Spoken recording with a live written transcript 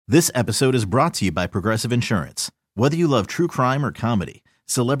This episode is brought to you by Progressive Insurance. Whether you love true crime or comedy,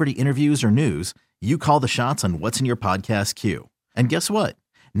 celebrity interviews or news, you call the shots on what's in your podcast queue. And guess what?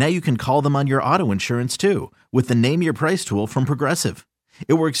 Now you can call them on your auto insurance too with the Name Your Price tool from Progressive.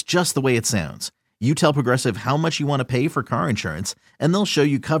 It works just the way it sounds. You tell Progressive how much you want to pay for car insurance, and they'll show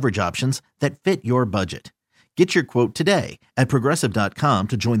you coverage options that fit your budget. Get your quote today at Progressive.com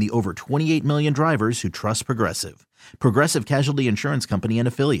to join the over 28 million drivers who trust Progressive. Progressive Casualty Insurance Company and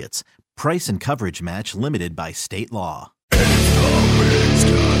Affiliates. Price and coverage match limited by state law.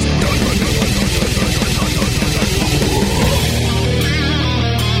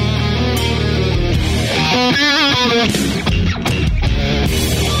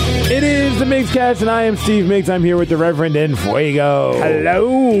 It is the MigsCast, and I am Steve Migs. I'm here with the Reverend Enfuego.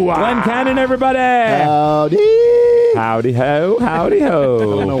 Hello. Glenn Cannon, everybody. Howdy. Howdy ho, howdy ho.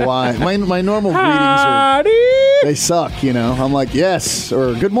 I don't know why. My normal Howdy. greetings they suck, you know. I'm like, yes,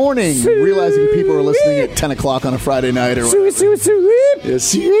 or good morning, realizing people are listening at 10 o'clock on a Friday night or whatever.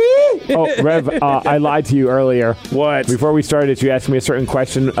 Yes. Oh, Rev, I lied to you earlier. What? Before we started, you asked me a certain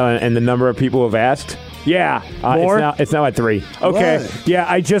question, and the number of people who have asked. Yeah. More? It's now at 3. Okay. What? Yeah,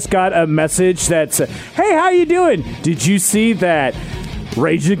 I just got a message that said, hey, how you doing? Did you see that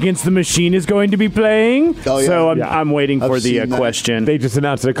Rage Against the Machine is going to be playing? Oh, yeah. So Yeah. I'm waiting for I've the seen that. question. They just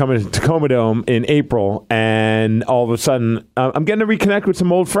announced they're coming to Tacoma Dome in April, and all of a sudden, I'm getting to reconnect with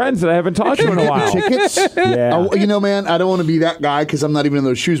some old friends that I haven't talked to in a while. Tickets? Yeah. You know, man, I don't want to be that guy because I'm not even in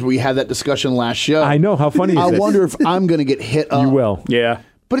those shoes, but we had that discussion last show. I know. How funny is I it? wonder if I'm going to get hit up. You will. Yeah.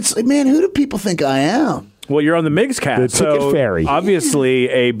 But it's like, man, who do people think I am? Well, you're on the MigsCast. The ticket so fairy. Obviously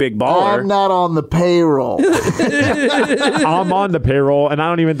a big baller. I'm not on the payroll. I'm on the payroll, and I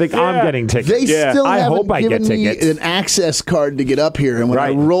don't even think I'm getting tickets. They still I haven't hope I given get me tickets. an access card to get up here. And when I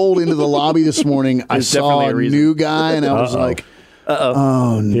Right. rolled into the lobby this morning, I There's saw definitely a a reason. new guy, and I was like,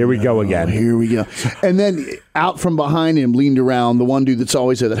 oh, no. Here we go again. Here we go. And then out from behind him, leaned around, the one dude that's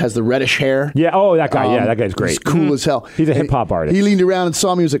always there that has the reddish hair. Yeah. Oh, that guy. Yeah, that guy's great. He's cool as hell. He's a And hip-hop artist. He leaned around and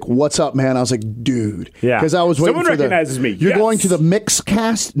saw me. He was like, "What's up, man?" I was like, "Dude." Yeah. Because I was waiting Someone for recognizes me. You're Yes. going to the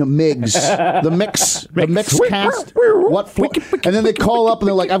MigsCast? No, Migs. The MigsCast. What for? And then they call up and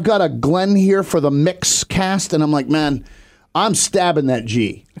they're like, "I've got a Glenn here for the MigsCast," and I'm like, "Man, I'm stabbing that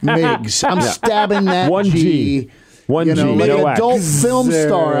G. Migs. I'm stabbing that One G. One you know, G, like no an X. adult film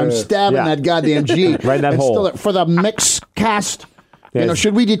star, I'm stabbing Yeah. that goddamn G. Right in that It's hole. still for the MigsCast. You know, Yes.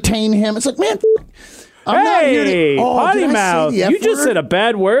 should we detain him? It's like, man, I'm not here Hey, to. Oh, potty did I say mouth. the You F just word? said a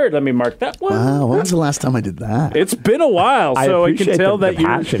bad word. Let me mark that one. Wow, when was the last time I did that? It's been a while, I so I appreciate can tell the that you.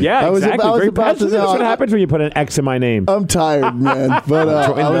 passion. Yeah, I was exactly. about- Very about to- passionate. That's what happens when you put an X in my name. I'm tired, man. But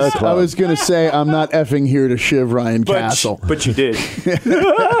Join the club. I was going to say I'm not effing here to shiv Ryan Castle. But you did.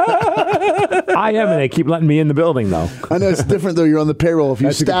 I am, and they keep letting me in the building, though. I know it's different, though. You're on the payroll. If you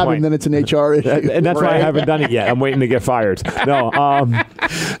That's a good stab him, point. then it's an HR issue. And that's why I Right. haven't done it yet. I'm waiting to get fired. No.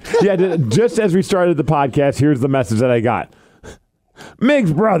 Just as we started the podcast, here's the message that I got.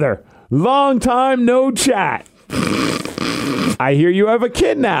 Migs, brother, long time no chat. I hear you have a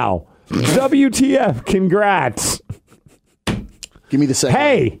kid now. WTF, congrats. Give me the segue.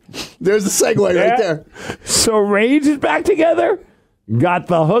 Hey, There's the segue right there. so Rage is back together? Got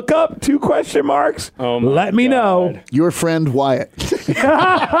the hookup? 2 question marks? Oh my Let me know. Your friend Wyatt.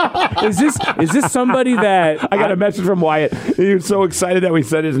 Is this somebody that I got a message from Wyatt. He was so excited that we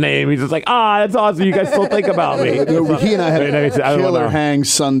said his name. He's just like, that's awesome. You guys still think about me. He and I had Wait, let me see. I a don't killer know. hang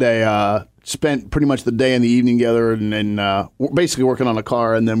Sunday. Spent pretty much the day and the evening together, and basically working on a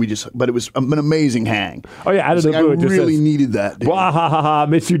car. And then but it was an amazing hang. Oh, yeah, out of It's the like, blue. I It just really says, needed that. Dude. Wah, ha, ha, ha.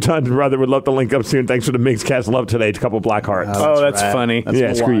 Miss you tons, brother. Would love to link up soon. Thanks for the MigsCast love today. A couple black hearts. that's right. funny. That's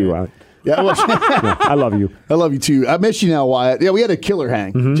yeah, screw you, Wyatt. Wyatt. Yeah, well, I love you. I love you too. I miss you now, Wyatt. Yeah, we had a killer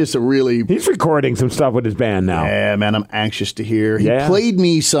hang. Just a really. He's recording some stuff with his band now. Yeah, man, I'm anxious to hear. He Yeah. played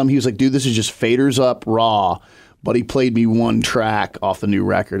me some. He was like, dude, this is just faders up raw. But he played me one track off the new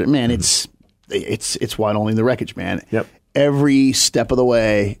record. And man, it's wide only in the wreckage, man. Yep. Every step of the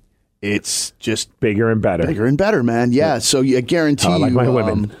way, it's just Bigger and better. bigger and better, man. Yeah. So I guarantee I like you. my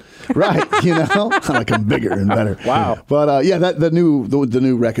women. Right, you know, I like them bigger and better. Wow. But the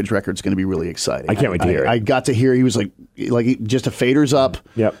new Wreckage record's going to be really exciting. I can't wait to hear it. I got to hear he was like just a faders up,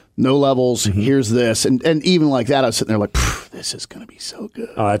 Yep. no levels. Here's this, and even like that, I was sitting there like, this is going to be so good.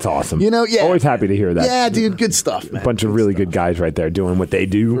 Oh, that's awesome. You know, yeah. Always happy to hear that. Yeah, dude, good stuff, man. A bunch of really good guys right there doing what they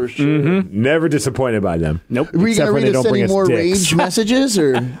do. For sure. Never disappointed by them. Nope. Were you Except going when to they read don't us bring any us more dicks. rage messages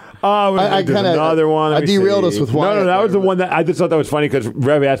or? Oh, I there's kind of another one. I derailed us with one. No, that was the one that I just thought that was funny because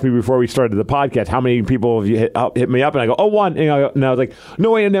Rev asked me before we started the podcast how many people have you hit me up, and I go, one, and I was like,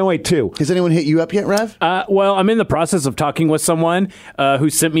 no wait, two. Has anyone hit you up yet, Rev? Well, I'm in the process of talking with someone who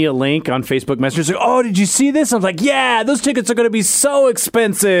sent me a link on Facebook Messenger. Like, oh, did you see this? I was like, yeah, those tickets are going to be so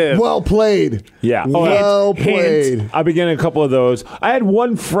expensive. Well played. Yeah. Well played. I've been getting a couple of those. I had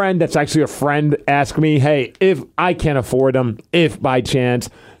one friend that's actually a friend ask me, hey, if I can't afford them, if by chance,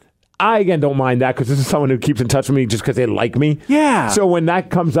 I, again, don't mind that because this is someone who keeps in touch with me just because they like me. Yeah. So when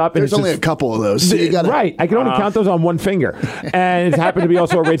that comes up... There's only a couple of those. So you gotta, right. I can only count those on one finger. And it happened to be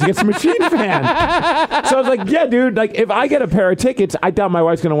also a Rage Against the Machine fan. So I was like, yeah, dude, like if I get a pair of tickets, I doubt my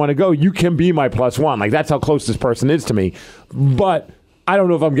wife's going to want to go. You can be my plus one. Like that's how close this person is to me. But... I don't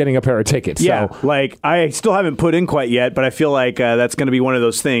know if I'm getting a pair of tickets. Yeah, so. like I still haven't put in quite yet, but I feel like that's going to be one of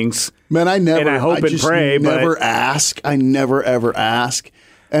those things. Man, I hope and pray. I never ever ask.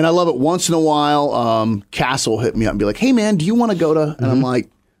 And I love it. Once in a while, Castle hit me up and be like, hey, man, do you want to go to... And I'm like,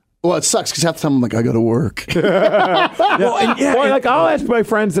 well, it sucks because half the time I'm like, I go to work. Or like I'll ask my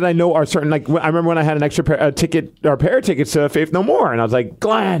friends that I know are certain... Like I remember when I had an extra pair of tickets to Faith No More. And I was like,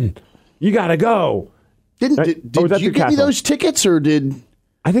 Glenn, you got to go. Did you get me those tickets or did...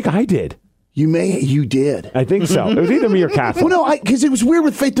 I think I did. You did. I think so. It was either me or Castle. Well, no, because it was weird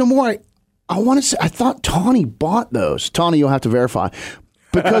with Faith No More. I want to say, I thought Tawny bought those. Tawny, you'll have to verify.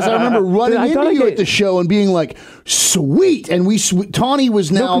 Because I remember running into you at the show and being like, sweet. And Tawny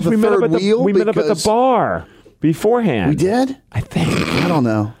was now the third wheel. We met up at the bar beforehand. We did? I think. I don't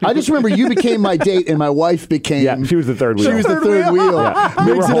know. I just remember you became my date and my wife became... Yeah, she was the third wheel. She was the third wheel. Yeah.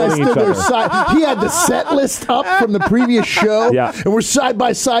 Migs and I stood there side. He had the set list up from the previous show. Yeah. And we're side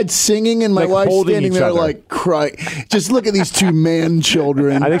by side singing and my Like wife's standing there like crying. Just look at these two man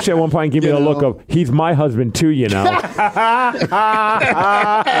children. I think she at one point gave me the look of, he's my husband too, you know.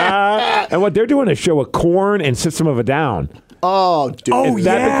 And what they're doing is show a Korn and System of a Down. Oh, dude. If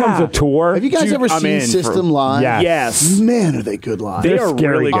that becomes a tour. Have you guys ever seen System live? Yes. Man, are they good live. They are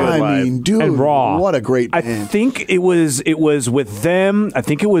really good live. I mean, dude, and raw. What a great band. I think it was with them. I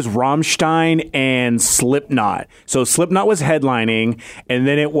think it was Rammstein and Slipknot. So Slipknot was headlining, and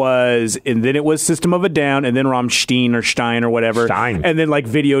then it was System of a Down, and then Rammstein or Stein or whatever, and then like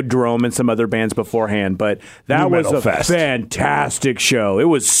Videodrome and some other bands beforehand. But that was a fantastic show. It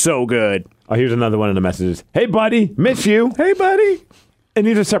was so good. Oh, here's another one of the messages. Hey, buddy, miss you. Hey, buddy. And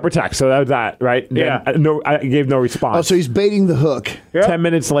these are separate texts, so that was that, right? Yeah. I gave no response. Oh, so he's baiting the hook. Yep. 10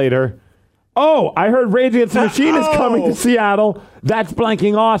 minutes later. Oh, I heard Rage Against the Machine is coming to Seattle. That's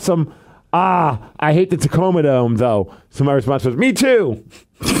blanking awesome. I hate the Tacoma Dome, though. So my response was, me too.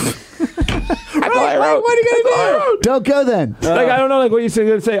 What are you gonna do? Don't go then. Like I don't know, like what you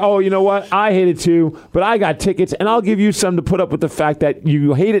say. Oh, you know what? I hate it too, but I got tickets, and I'll give you some to put up with the fact that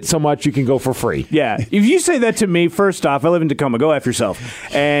you hate it so much you can go for free. Yeah, if you say that to me, first off, I live in Tacoma. Go F yourself.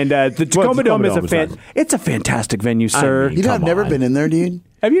 And the Tacoma Dome is it's a fantastic venue, sir. You know, I've never been in there, dude.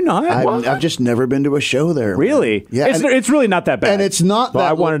 Have you not? I've just never been to a show there. Really? Yeah, it's really not that bad. And it's not. Well,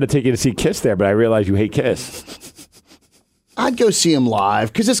 I wanted to take you to see Kiss there, but I realized you hate Kiss. I'd go see him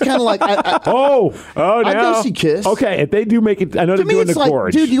live because it's kind of like I'd go see Kiss. Okay, if they do make it, I know they're doing the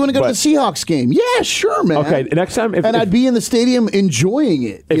Gorge. Dude, you want to go to the Seahawks game? Yeah, sure, man. Okay, next time, I'd be in the stadium enjoying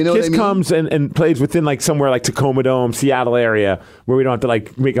it. If you know Kiss what I mean? comes and plays within like somewhere like Tacoma Dome, Seattle area, where we don't have to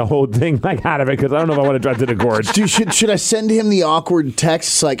like make a whole thing like out of it, because I don't know if I want to drive to the Gorge. Dude, should I send him the awkward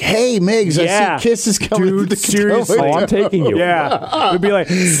texts like, "Hey, Migs, I see Kiss is coming to the seriously. Tacoma Dome." I'm taking you. Yeah, we'd be like,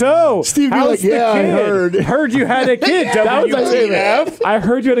 so Steve, be like, yeah, I heard you had a kid. That was WTF? I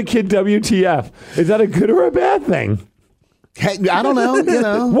heard you had a kid. WTF? Is that a good or a bad thing? Hey, I don't know. You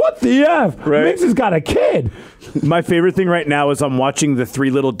know what the F? Right. Migs has got a kid. My favorite thing right now is I'm watching the three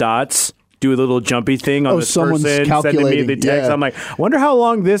little dots do a little jumpy thing on this someone's person sending me the text. Yeah. I'm like, I wonder how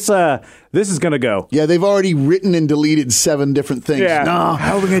long this is going to go. Yeah, they've already written and deleted 7 different things. Yeah. No,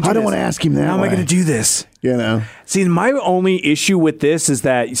 how are we going to do I don't this? want to ask him that. How am I going to do this? You know. See, my only issue with this is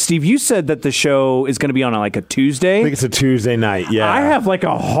that, Steve, you said that the show is going to be on like a Tuesday. I think it's a Tuesday night, yeah. I have like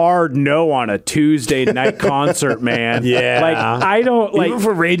a hard no on a Tuesday night concert, man. Yeah. Like, I don't like... Even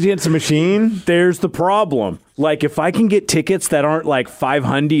for Rage Against the Machine? There's the problem. Like, if I can get tickets that aren't like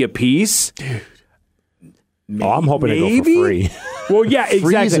 $500 a piece... I'm hoping to go for free. Well, yeah, exactly.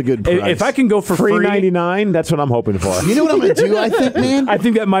 Free is a good price. If I can go for free, $3.99, that's what I'm hoping for. You know what I'm going to do, I think, man? I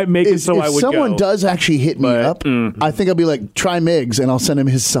think that might make it so I would go. If someone does actually hit me up, I think I'll be like, try Migs, and I'll send him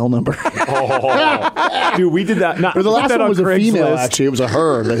his cell number. Dude, we did that. Or the last one was a female, Craigslist. actually. It was a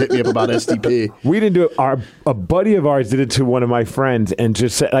her that hit me up about STP. We didn't do it. A buddy of ours did it to one of my friends and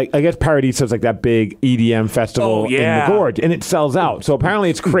just said, like, I guess Paradiso's like that big EDM festival in the Gorge, and it sells out. So apparently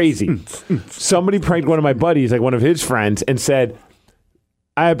it's crazy. Somebody pranked one of my buddies, like one of his friends, and said,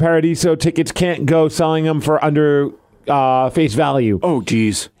 I have Paradiso tickets, can't go, selling them for under face value. Oh,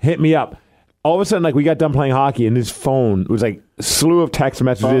 geez. Hit me up. All of a sudden, like, we got done playing hockey, and his phone was like a slew of text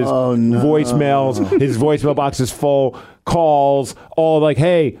messages, voicemails. His voicemail box is full, calls, all like,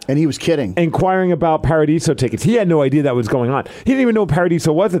 hey. And he was kidding. Inquiring about Paradiso tickets. He had no idea that was going on. He didn't even know what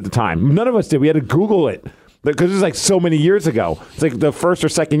Paradiso was at the time. None of us did. We had to Google it because it was like so many years ago. It's like the first or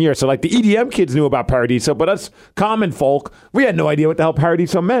second year. So like the EDM kids knew about Paradiso, but us common folk, we had no idea what the hell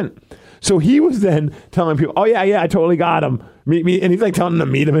Paradiso meant. So he was then telling people, oh, yeah, I totally got him. Meet me. And he's like telling them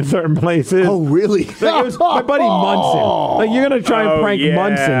to meet him in certain places. Oh, really? Like, it was my buddy Munson. Like, you're going to try and prank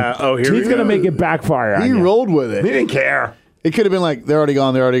Munson. Oh, here he's going to make it backfire on He you. rolled with it. He didn't care. It could have been like, they're already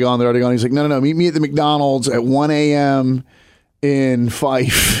gone. He's like, no. Meet me at the McDonald's at 1 a.m. in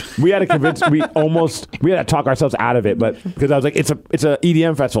Fife. We had to convince. We had to talk ourselves out of it, but because I was like, it's a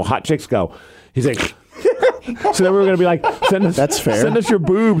EDM festival. Hot chicks go. He's like. So then we were going to be like, That's fair. Send us your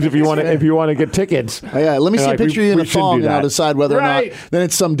boobs if you want to get tickets. Oh, yeah, let me see a picture of you in a thong, and I'll decide whether or not. Then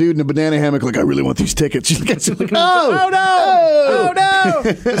it's some dude in a banana hammock like, I really want these tickets. She's like, oh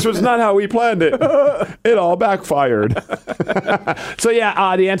no. This was not how we planned it. It all backfired. So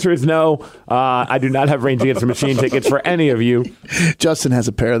yeah, the answer is no. I do not have Rage Against the Machine tickets for any of you. Justin has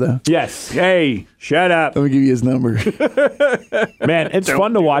a pair, though. Yes. Hey, shut up. Let me give you his number. Man, it's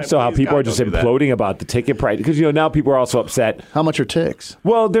fun to watch, though, how people are just imploding about the ticket price. Because, now people are also upset. How much are ticks?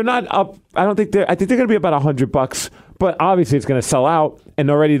 Well, they're not up. I think they're going to be about $100. But obviously, it's going to sell out.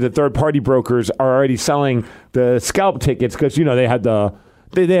 And already the third-party brokers are already selling the scalp tickets because, they had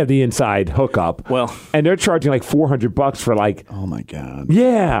they have the inside hookup. Well. And they're charging like $400 for like. Oh, my God.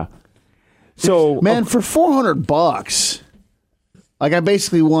 Yeah. So. Man, for $400, like, I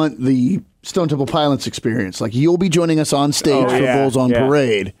basically want the Stone Temple Pilots experience. Like, you'll be joining us on stage for Bulls on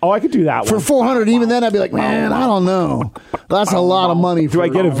Parade. Oh, I could do that for one. $400. Even then, I'd be like, man, I don't know. That's a lot of money. Do I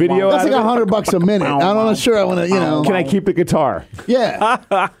get a video? That's like $100 a minute. I'm not sure I want to. Can I keep the guitar? Yeah.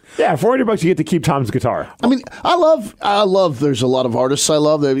 Yeah, $400 you get to keep Tom's guitar. I mean, I love. There's a lot of artists I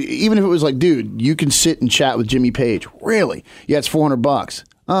love. That even if it was like, dude, you can sit and chat with Jimmy Page. Really? Yeah, it's $400.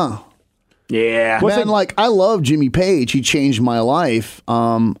 Oh. Yeah. Man, like, I love Jimmy Page. He changed my life.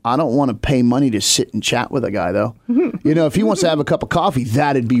 I don't want to pay money to sit and chat with a guy, though. If he wants to have a cup of coffee,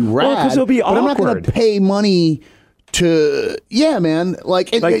 that'd be rad. Well, because it'll be awkward. But I'm not going to pay money to, man.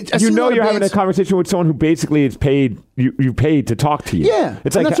 Like you're having a conversation with someone who basically is paid. You paid to talk to you. Yeah,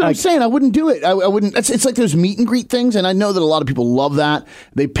 it's and like, that's what I'm saying. I wouldn't do it. I wouldn't. It's like those meet and greet things, and I know that a lot of people love that.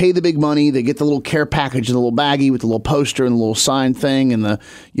 They pay the big money. They get the little care package, the little baggie with the little poster and the little sign thing, and the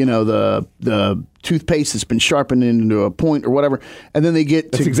toothpaste that's been sharpened into a point or whatever, and then they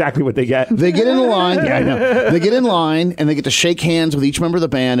get. That's exactly what they get. They get in the line. Yeah, I know. They get in line, and they get to shake hands with each member of the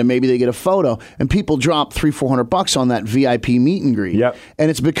band, and maybe they get a photo. And people drop $300-400 on that VIP meet and greet. Yep.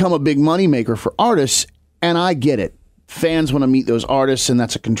 And it's become a big moneymaker for artists, and I get it. Fans want to meet those artists, and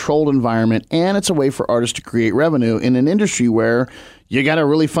that's a controlled environment, and it's a way for artists to create revenue in an industry where you got to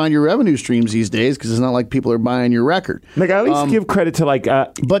really find your revenue streams these days because it's not like people are buying your record. Like, I at least give credit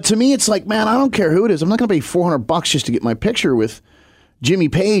to but to me, it's like, man, I don't care who it is. I'm not going to pay $400 just to get my picture with Jimmy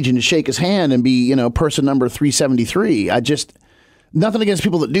Page and to shake his hand and be, person number 373. Nothing against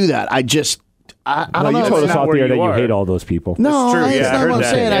people that do that. I don't know. You told us out there that you hate all those people. No, true. that's not what I'm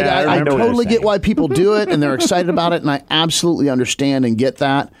saying. I totally get saying. why people do it, and they're excited about it, and I absolutely understand and get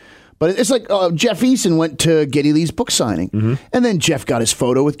that. But it's like Jeff Eason went to Geddy Lee's book signing, and then Jeff got his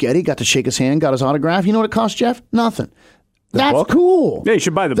photo with Geddy, got to shake his hand, got his autograph. You know what it cost Jeff? Nothing. That's book? cool. Yeah, you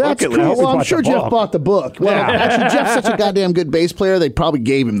should buy the book at least. Well, I'm bought sure the Jeff book. bought the book. Well, actually, Jeff's such a goddamn good bass player, they probably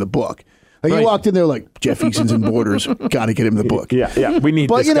gave him the book. Like, you walked in there like, Jeff Eason's in Borders. Got to get him the book. Yeah. We need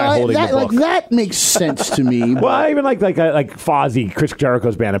But this guy holding the book. like, that makes sense to me. Well, I even like Fozzy, Chris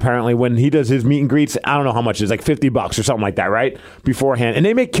Jericho's band. Apparently, when he does his meet and greets, I don't know how much it is, like $50 or something like that, right? Beforehand, and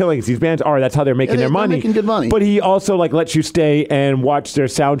they make killings. These bands are. That's how they're making their money. They're making good money. But he also lets you stay and watch their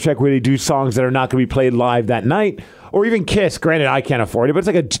sound check where they do songs that are not going to be played live that night. or even Kiss. Granted, I can't afford it, but it's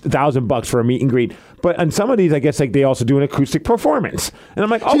like $1,000 for a meet and greet. But on some of these, I guess like they also do an acoustic performance, and I'm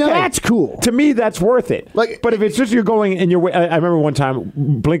like, okay, that's cool. To me, that's worth it. Like, but if it's just you're going and you're, I remember one time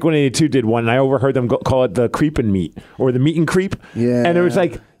Blink-182 did one, and I overheard them call it the creep and meet or the meet and creep. Yeah, and it was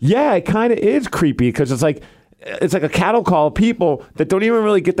like, yeah, it kind of is creepy because it's like a cattle call of people that don't even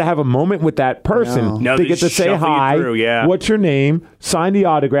really get to have a moment with that person. No, they get to say hi. What's your name? Sign the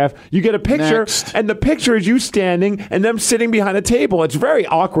autograph. You get a picture, and the picture is you standing and them sitting behind a table. It's very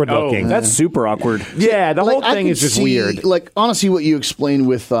awkward looking. That's super awkward. Yeah, the whole thing is just weird. Like honestly, what you explained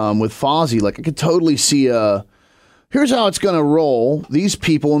with Fozzy, like I could totally see here's how it's going to roll. These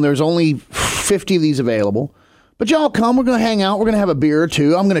people, and there's only 50 of these available. But y'all come, we're going to hang out, we're going to have a beer or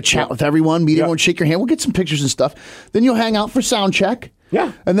two. I'm going to chat with everyone, meet everyone, shake your hand. We'll get some pictures and stuff. Then you'll hang out for sound check.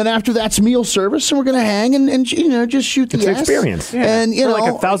 Yeah. And then after that's meal service, and we're going to hang and just shoot the It's an experience. Yeah. And, for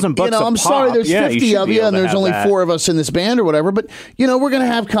like $1,000 I'm sorry, there's 50 of you, and there's only 4 of us in this band or whatever. But, we're going to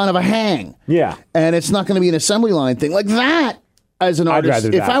have kind of a hang. Yeah. And it's not going to be an assembly line thing. Like that, as an artist,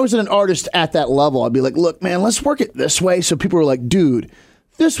 if I was an artist at that level, I'd be like, look, man, let's work it this way. So people are like, dude,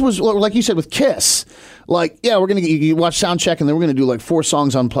 this was, like you said, with Kiss. Like, yeah, we're going to you watch sound check, and then we're going to do like 4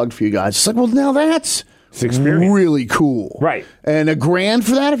 songs unplugged for you guys. It's like, well, now that's really cool. Right. And $1,000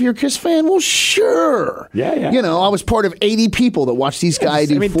 for that if you're a Kiss fan? Well, sure. Yeah. I was part of 80 people that watched these guys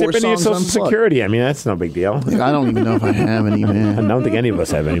do 4 songs Social unplugged. Security. I mean, that's no big deal. I don't even know if I have any, man. I don't think any of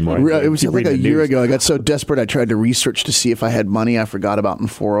us have anymore. It was like a year ago. I got so desperate, I tried to research to see if I had money I forgot about in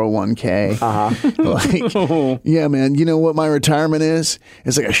 401k. Like, yeah, man, you know what my retirement is?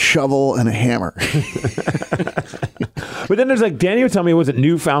 It's like a shovel and a hammer. But then there's like, Danny would tell me, was it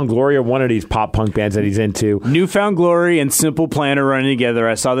Newfound Glory or one of these pop punk bands that he's into? Newfound Glory and Simple Plan are running together.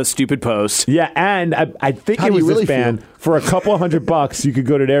 I saw that stupid post. Yeah, and I think it was this band. For a couple $100, you could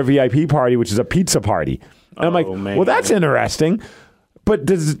go to their VIP party, which is a pizza party. And I'm like, well, that's interesting. But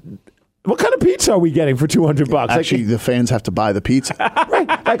what kind of pizza are we getting for $200? Actually, the fans have to buy the pizza. Right.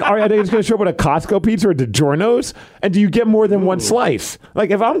 Like, are they just going to show up with a Costco pizza or DiGiorno's? And do you get more than one slice?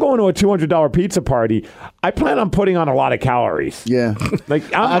 Like, if I'm going to a $200 pizza party, I plan on putting on a lot of calories. Yeah.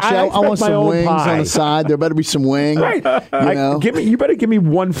 Like, I want some wings pie on the side. There better be some wings. Right. You better give me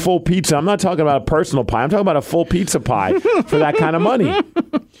one full pizza. I'm not talking about a personal pie. I'm talking about a full pizza pie for that kind of money.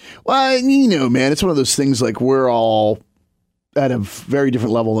 Well, man, it's one of those things like we're all at a very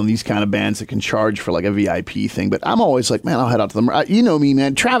different level than these kind of bands that can charge for like a VIP thing. But I'm always like, man, I'll head out to them. You know me,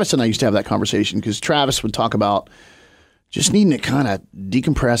 man. Travis and I used to have that conversation because Travis would talk about just needing to kind of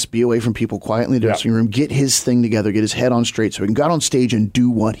decompress, be away from people quietly in the dressing room, get his thing together, get his head on straight so he can go out on stage and do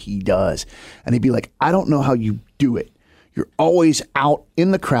what he does. And he'd be like, I don't know how you do it. You're always out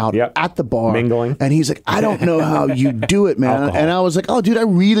in the crowd, at the bar. Mingling. And he's like, I don't know how you do it, man. Alcohol. And I was like, oh, dude, I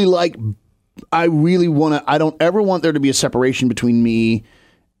really want to, I don't ever want there to be a separation between me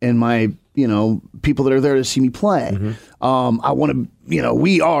and my, people that are there to see me play. Mm-hmm. I want to,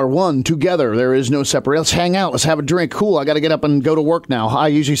 we are one together. There is no separation. Let's hang out. Let's have a drink. Cool. I got to get up and go to work now. I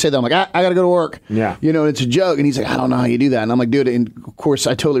usually say that. I'm like, I got to go to work. Yeah. It's a joke. And he's like, I don't know how you do that. And I'm like, dude, and of course,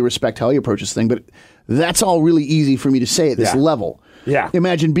 I totally respect how you approach this thing, but that's all really easy for me to say at this level. Yeah.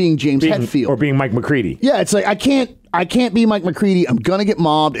 Imagine being James Hetfield. Or being Mike McCready. Yeah, it's like, I can't be Mike McCready. I'm going to get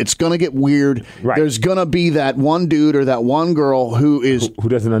mobbed. It's going to get weird. Right. There's going to be that one dude or that one girl who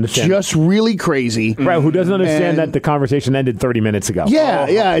doesn't understand. Just really crazy. Right, who doesn't understand that the conversation ended 30 minutes ago.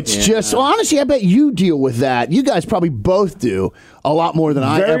 Yeah, it's just, well, honestly, I bet you deal with that. You guys probably both do a lot more than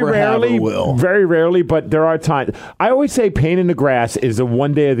I ever have or will. Very rarely, but there are times. I always say Pain in the Grass is the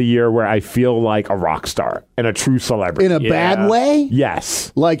one day of the year where I feel like a rock star and a true celebrity. In a bad way?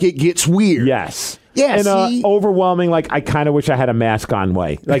 Yes. Like it gets weird. Yes. Yeah, and overwhelming, like I kind of wish I had a mask on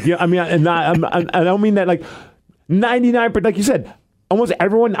way. Like, I mean, I don't mean that like 99, but like you said, almost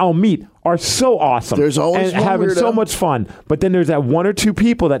everyone I'll meet are so awesome. There's always and one having weirdo. So much fun. But then there's that one or two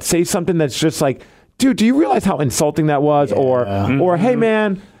people that say something that's just like, dude, do you realize how insulting that was? Yeah. Or hey,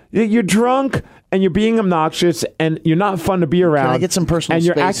 man, you're drunk and you're being obnoxious and you're not fun to be around. Can I get some personal And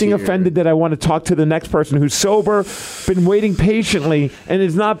you're space acting here? offended that I want to talk to the next person who's sober, been waiting patiently, and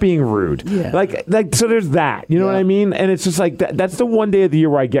is not being rude. Yeah. Like so there's that. You know what I mean? And it's just like that's the one day of the year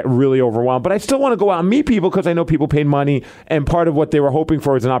where I get really overwhelmed. But I still want to go out and meet people because I know people paid money, and part of what they were hoping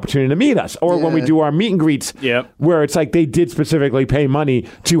for is an opportunity to meet us. Or when we do our meet and greets, where it's like they did specifically pay money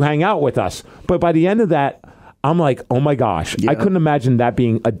to hang out with us. But by the end of that, I'm like, oh my gosh, I couldn't imagine that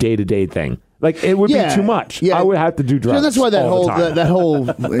being a day-to-day thing. Like, it would be too much. Yeah. I would have to do drugs. So that's why that whole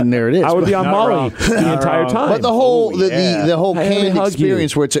and there it is. I would be on Molly the entire time. But the whole the whole canned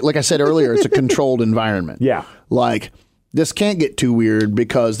experience you. where it's like I said earlier, it's a controlled environment. Yeah. Like this can't get too weird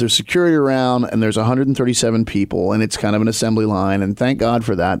because there's security around and there's 137 people and it's kind of an assembly line. And thank God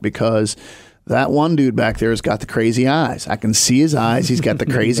for that because that one dude back there has got the crazy eyes. I can see his eyes. He's got the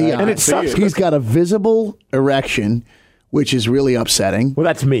crazy eyes. And it sucks. He's got a visible erection, which is really upsetting. Well,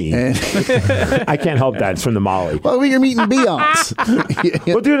 that's me. I can't help that. It's from the Molly. Well, you're meeting Beyonce.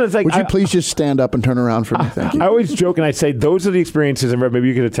 Well, dude, it's like, would you please just stand up and turn around for me? Thank you. I always joke and I say those are the experiences, and maybe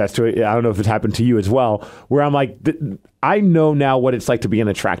you could attest to it. I don't know if it's happened to you as well, where I'm like, I know now what it's like to be an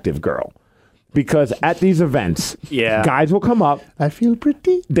attractive girl. Because at these events, guys will come up. I feel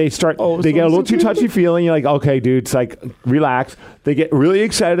pretty. They start. They get a little too touchy feeling. You're like, okay, dude. It's like, relax. They get really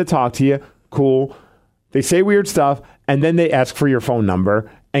excited to talk to you. Cool. They say weird stuff, and then they ask for your phone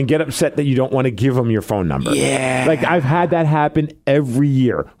number and get upset that you don't want to give them your phone number. Yeah. Like, I've had that happen every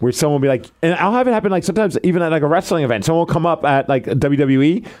year where someone will be like, and I'll have it happen like sometimes even at like a wrestling event. Someone will come up at like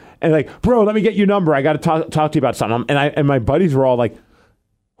WWE and like, bro, let me get your number. I got to talk to you about something. And my buddies were all like,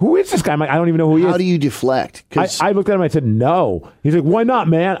 who is this guy? I'm like, I don't even know who he is. How do you deflect? I looked at him and I said, no. He's like, why not,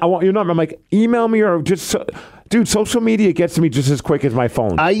 man? I want your number. I'm like, email me or just... Dude, social media gets to me just as quick as my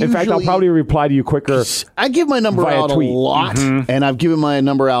phone. In fact, I'll probably reply to you quicker. I give my number out a lot, and I've given my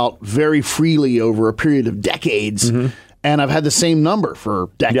number out very freely over a period of decades, and I've had the same number for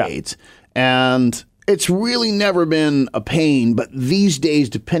decades. Yeah. And it's really never been a pain, but these days,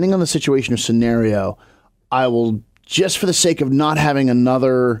 depending on the situation or scenario, I will, just for the sake of not having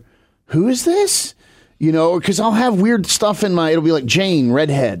another, who is this? You know, because I'll have weird stuff in it'll be like Jane,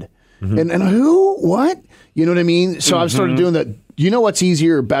 redhead. And who? What? You know what I mean? So I've started doing that. You know what's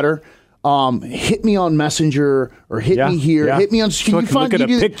easier or better? Hit me on Messenger or hit me here. Yeah. Hit me on. Can you look at a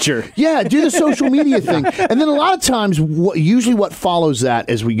picture? Yeah, do the social media thing. And then a lot of times, usually what follows that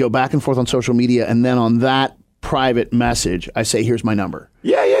is we go back and forth on social media, and then on that private message, I say, here's my number.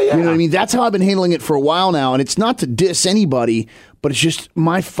 Yeah. You know what I mean? That's how I've been handling it for a while now. And it's not to diss anybody, but it's just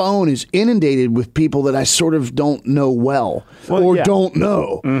my phone is inundated with people that I sort of don't know don't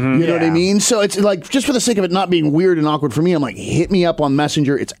know. You know what I mean? So it's like, just for the sake of it not being weird and awkward for me, I'm like, hit me up on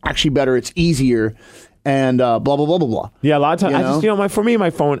Messenger. It's actually better. It's easier. And blah, blah, blah, blah, blah. Yeah, a lot of times, for me, my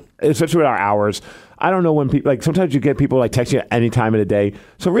phone, especially with our hours, I don't know when people, like sometimes you get people like texting you at any time of the day.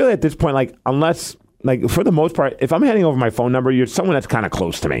 So really at this point, like unless... Like, for the most part, if I'm handing over my phone number, you're someone that's kind of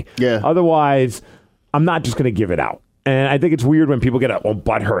close to me. Yeah. Otherwise, I'm not just going to give it out. And I think it's weird when people get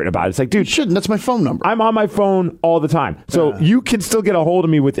butthurt about it. It's like, dude, you shouldn't. That's my phone number. I'm on my phone all the time. So you can still get a hold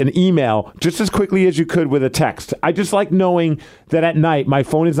of me with an email just as quickly as you could with a text. I just like knowing that at night, my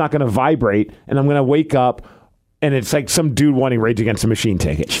phone is not going to vibrate and I'm going to wake up and it's like some dude wanting Rage Against the Machine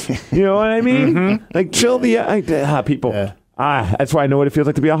tickets. You know what I mean? Like, chill the people. Yeah. That's why I know what it feels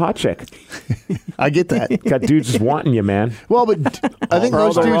like to be a hot chick. I get that. Got dudes just wanting you, man. Well, but I think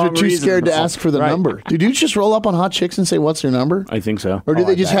those dudes are too scared to ask for the number. Do dudes just roll up on hot chicks and say, what's your number? I think so. Or do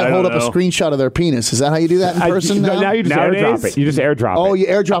they just hold up a screenshot of their penis? Is that how you do that in person now? Now you just airdrop it. You just airdrop it. Oh, you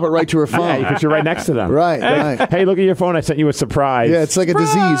airdrop it right to her phone. Yeah, because you're right next to them. Right. Hey, look at your phone. I sent you a surprise. Yeah, it's like a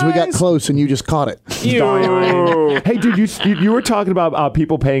disease. We got close and you just caught it. Hey, dude, you were talking about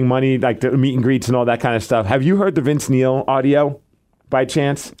people paying money, like the meet and greets and all that kind of stuff. Have you heard the Vince Neil audio? By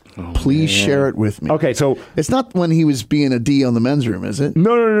chance? Please share it with me. Okay, so... It's not when he was being a D on the men's room, is it?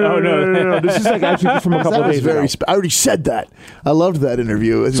 No. This is like actually just from a couple of days ago. I already said that. I loved that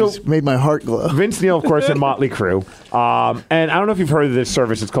interview. It just made my heart glow. Vince Neil, of course, and Motley Crue. And I don't know if you've heard of this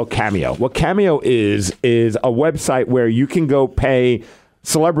service. It's called Cameo. What Cameo is a website where you can go pay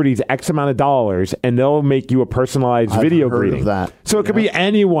celebrities X amount of dollars and they'll make you a personalized video greeting. Of that. So it could be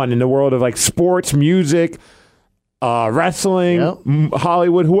anyone in the world of like sports, music... wrestling,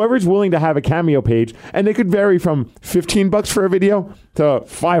 Hollywood, whoever's willing to have a Cameo page, and they could vary from $15 for a video to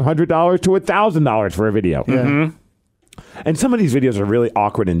 $500 to $1,000 for a video. Yeah. And some of these videos are really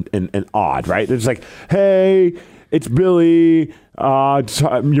awkward and odd, right? It's like, hey, it's Billy.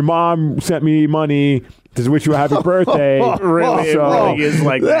 Your mom sent me money to wish you a happy birthday. Really is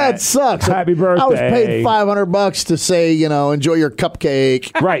like that. Sucks. Happy birthday. I was paid $500 to say, enjoy your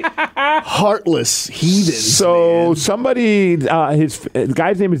cupcake. Right. Heartless heathens. So man. somebody, the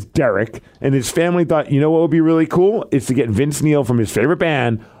guy's name is Derek, and his family thought, what would be really cool is to get Vince Neil from his favorite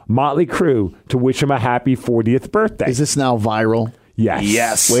band, Motley Crue, to wish him a happy 40th birthday. Is this now viral?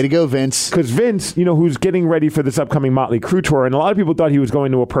 Yes. Way to go, Vince. Because Vince, who's getting ready for this upcoming Motley Crue tour, and a lot of people thought he was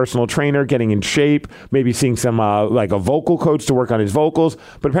going to a personal trainer, getting in shape, maybe seeing some like a vocal coach to work on his vocals.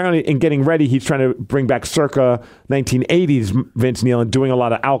 But apparently, in getting ready, he's trying to bring back circa 1980s Vince Neil and doing a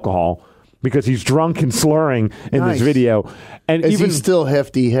lot of alcohol because he's drunk and slurring in this video. And Is he still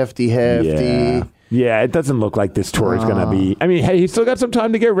hefty? Yeah. Yeah, it doesn't look like this tour is going to be. I mean, hey, he's still got some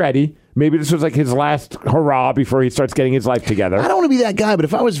time to get ready. Maybe this was like his last hurrah before he starts getting his life together. I don't want to be that guy, but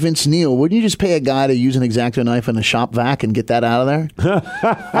if I was Vince Neil, wouldn't you just pay a guy to use an X-Acto knife and a shop vac and get that out of there?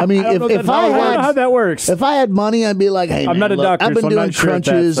 I mean, I don't know how that works. If I had money, I'd be like, hey, I'm not a doctor, I've been so I'm doing not sure if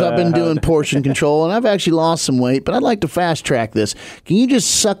crunches, that's, I've been doing portion control, and I've actually lost some weight, but I'd like to fast track this. Can you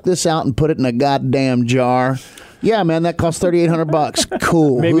just suck this out and put it in a goddamn jar? Yeah, man, that costs $3,800.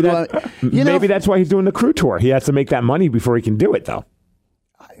 Cool. Maybe that's why he's doing the crew tour. He has to make that money before he can do it, though.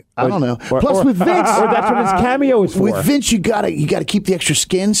 I don't know. Plus, with Vince, or that's what his cameo is for. With Vince, you gotta keep the extra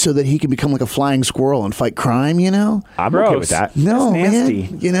skin so that he can become like a flying squirrel and fight crime. You know, I'm okay with that. No, that's nasty.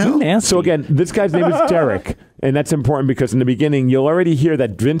 Man, you know. Nasty. So again, this guy's name is Derek, and that's important because in the beginning, you'll already hear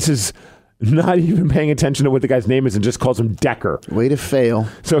that Vince is not even paying attention to what the guy's name is and just calls him Decker. Way to fail.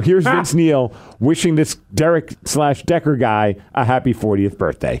 So here's Vince Neil wishing this Derek/Decker guy a happy 40th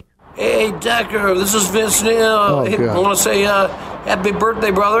birthday. Hey, Decker, this is Vince Neil. Hey, I want to say happy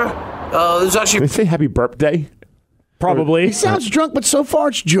birthday, brother. This is actually... Did they say happy birthday? Probably. He sounds drunk, but so far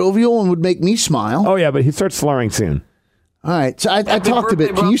it's jovial and would make me smile. Oh, yeah, but he starts slurring soon. All right, so I talked a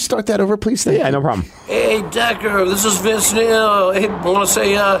bit. Can you start that over, please? Yeah, no problem. Hey, Decker, this is Vince Neil. Hey, I want to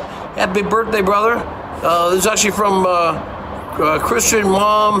say happy birthday, brother. This is actually from Christian,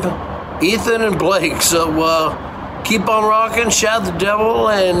 Mom, Ethan, and Blake. So keep on rocking, shout the devil,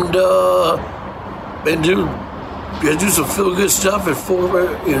 and do some feel good stuff in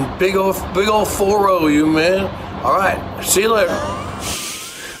big old 4-0, you man. All right, see you later.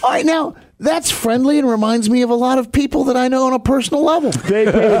 All right, now that's friendly and reminds me of a lot of people that I know on a personal level.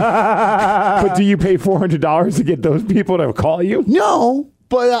 But do you pay $400 to get those people to call you? No,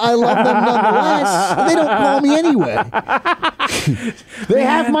 but I love them nonetheless. They don't call me anyway. They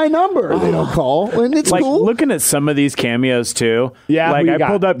have my number. They don't call, and it's like cool. looking at some of these cameos too. Yeah, like I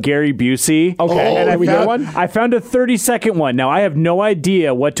pulled up Gary Busey. Okay, and I found a 30-second one. Now I have no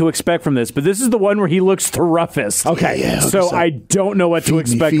idea what to expect from this, but this is the one where he looks the roughest. Okay, Yeah, so I don't know what to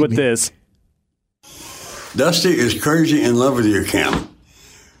expect with this. Dusty is crazy in love with you, Cam.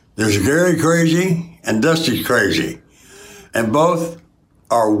 There's Gary crazy and Dusty's crazy, and both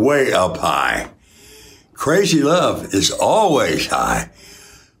are way up high. Crazy love is always high,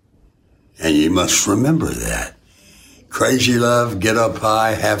 and you must remember that. Crazy love, get up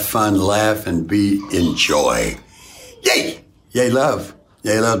high, have fun, laugh, and enjoy. Yay! Yay, love.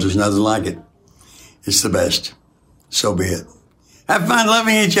 Yay, love, there's nothing like it. It's the best. So be it. Have fun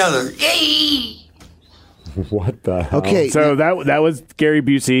loving each other. Yay! What the hell? Okay, So that was Gary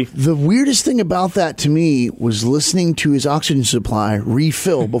Busey. the weirdest thing about that to me was listening to his oxygen supply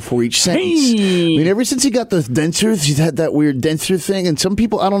refill before each sentence. I mean, ever since he got the dentures, he's had that weird denture thing. And some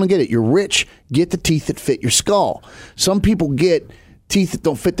people, I don't get it. You're rich, get the teeth that fit your skull. Some people get teeth that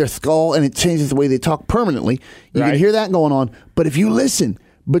don't fit their skull, and it changes the way they talk permanently. You can hear that going on. But if you listen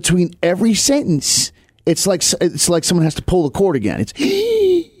between every sentence, it's like someone has to pull the cord again. It's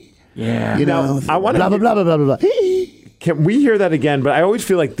Yeah. you know, I wanna blah blah blah blah blah blah blah. Can we hear that again? But I always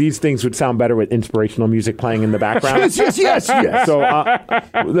feel like these things would sound better with inspirational music playing in the background. yes. So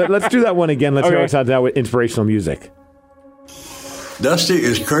let's do that one again. Let's hear how it sounds now with inspirational music. Dusty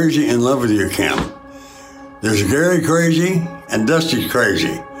is crazy in love with you, Cam. There's Gary crazy and Dusty's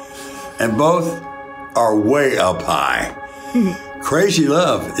crazy, and both are way up high. Crazy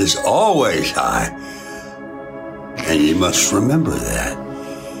love is always high, and you must remember that.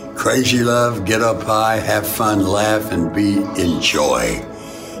 Crazy love, get up high, have fun, laugh, and enjoy.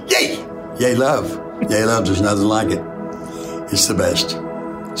 Yay! Yay, love. Yay, love, there's nothing like it. It's the best.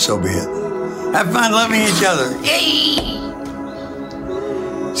 So be it. Have fun loving each other. Yay!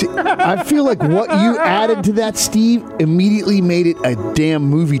 See, I feel like what you added to that, Steve, immediately made it a damn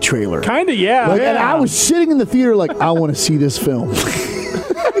movie trailer. Kind of, yeah. And I was sitting in the theater like, I want to see this film.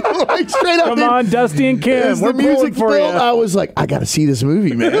 Like, straight up. Come on, Dusty and Kim. As We're the music pulling for you. filled, I was like, I got to see this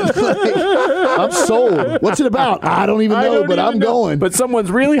movie, man. Like, I'm sold. What's it about? I don't even know, but I'm going. But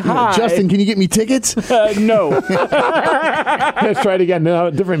someone's really high. Justin, can you get me tickets? No. Let's try it again. No,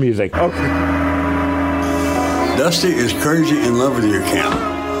 different music. Okay. Dusty is crazy in love with you, Cam.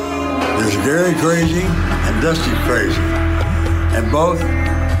 There's Gary crazy and Dusty's crazy, and both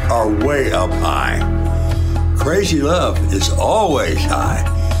are way up high. Crazy love is always high,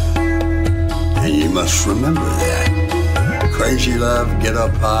 and you must remember that. Crazy love, get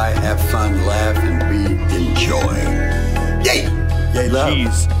up high, have fun, laugh, and enjoy. Yay! Yay, love.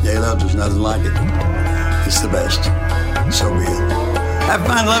 Jeez. Yay, love, there's nothing like it. It's the best. So be it. Have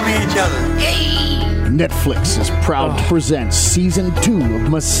fun loving each other. Yay! Netflix is proud to present Season 2 of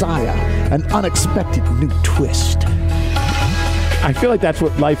Messiah, an unexpected new twist. I feel like that's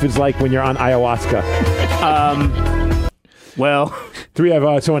what life is like when you're on ayahuasca. Well, Do we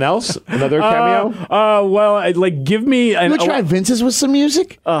have someone else? Another cameo? Give me an... You would try Vince's with some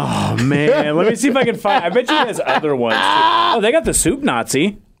music? Oh, man. Let me see if I can find... I bet you has other ones, too. Oh, they got the Soup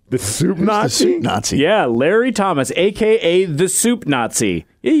Nazi. The Soup Nazi? The Soup Nazi. Yeah, Larry Thomas, a.k.a. the Soup Nazi.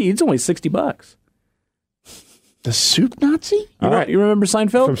 Yeah, it's only $60. The Soup Nazi? All right. You remember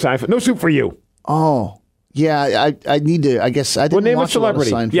Seinfeld? From Seinfeld. No soup for you. Oh. Yeah, I need to... I guess I didn't Name watch a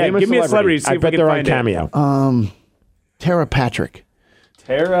celebrity. A lot of Seinfeld. Yeah, give me a celebrity. See I if bet we can they're on find it. Cameo. Tara Patrick.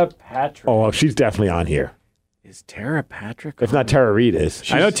 Tara Patrick. Oh, well, she's definitely on here. Is Tara Patrick? If not, Tara Reid is.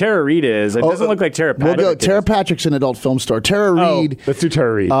 I know Tara Reid is. It doesn't look like Tara Patrick. We'll go. Tara Patrick's an adult film star. Tara Reid. Let's do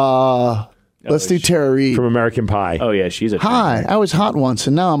Tara Reid. Let's do Tara Reid. From American Pie. Oh, yeah, she's a... Hi, I was hot once,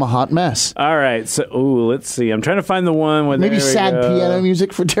 and now I'm a hot mess. All right, so let's see. I'm trying to find the one with Maybe sad piano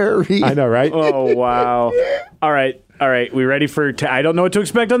music for Tara Reid. I know, right? Oh, wow. All right. We ready for... I don't know what to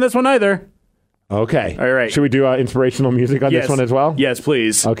expect on this one either. Okay. All right. Should we do inspirational music on this one as well? Yes,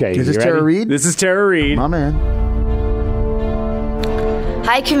 please. Okay. Is this you Tara ready? Reid? This is Tara Reid. My man.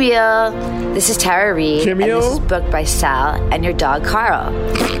 Hi, Camille. This is Tara Reid. Camille? And this is booked by Sal and your dog, Carl.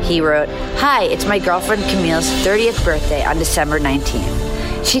 He wrote, Hi, it's my girlfriend Camille's 30th birthday on December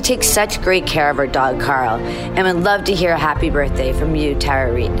 19th. She takes such great care of her dog, Carl, and would love to hear a happy birthday from you,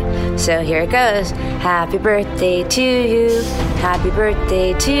 Tara Reid. So here it goes. Happy birthday to you. Happy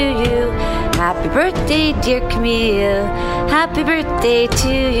birthday to you. Happy birthday, dear Camille. Happy birthday to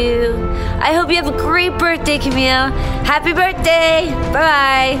you. I hope you have a great birthday, Camille. Happy birthday.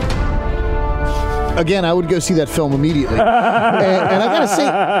 Bye-bye. Again, I would go see that film immediately. and I got to say,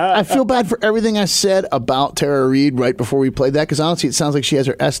 I feel bad for everything I said about Tara Reid right before we played that, because honestly, it sounds like she has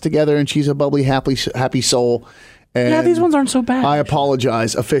her S together and she's a bubbly, happy soul. And Yeah, these ones aren't so bad. I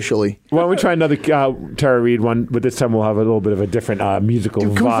apologize officially. Why don't we try another Tara Reid one, but this time we'll have a little bit of a different musical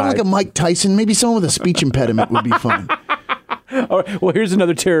Dude, can we find vibe. like a Mike Tyson? Maybe someone with a speech impediment would be fun. All right, well, here's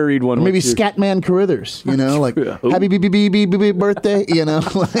another Tara Reid one. Maybe Scatman Carruthers, like happy birthday,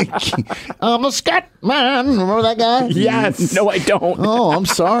 like I'm a Scatman. Remember that guy? Yes. No, I don't. Oh, I'm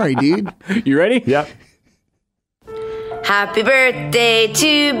sorry, dude. You ready? Yep. Happy birthday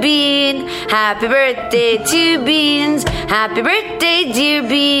to Bean. Happy birthday to Beans. Happy birthday, dear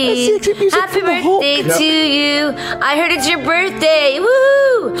Bean. That's the exit music Happy from the Hulk. birthday to you. I heard it's your birthday.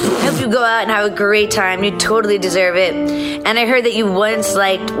 Woo! I hope you go out and have a great time. You totally deserve it. And I heard that you once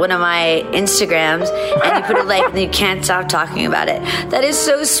liked one of my Instagrams and you put a like and you can't stop talking about it. That is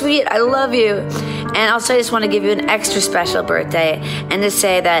so sweet. I love you. And also, I just want to give you an extra special birthday and to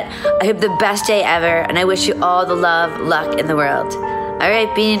say that I hope the best day ever, and I wish you all the love, luck in the world. All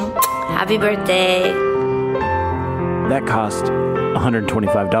right, Bean. Happy birthday. That cost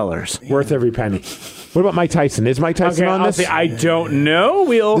 $125. Worth every penny. What about Mike Tyson? Is Mike Tyson on this? I don't know.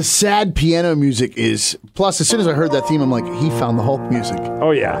 The sad piano music is. Plus, as soon as I heard that theme, I'm like, he found the Hulk music.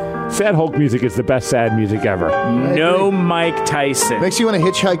 Oh, yeah. Sad Hulk music is the best sad music ever. No Mike Tyson. Makes you want to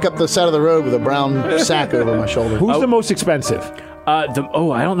hitchhike up the side of the road with a brown sack over my shoulder. Who's the most expensive? I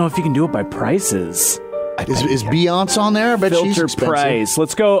don't know if you can do it by prices. Is Beyonce on there? I bet she's Filter expensive. price.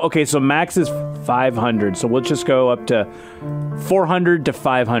 Let's go. Okay, so max is $500. So we'll just go up to $400 to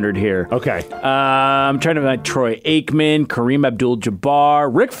 $500 here. Okay. I'm trying to find Troy Aikman, Kareem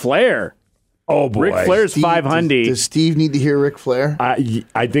Abdul-Jabbar, Ric Flair. Oh, boy. Ric Flair's Steve, $500. Does Steve need to hear Ric Flair?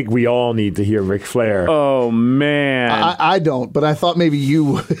 I think we all need to hear Ric Flair. Oh, man. I don't, but I thought maybe you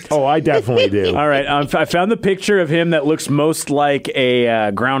would. Oh, I definitely do. All right. I found the picture of him that looks most like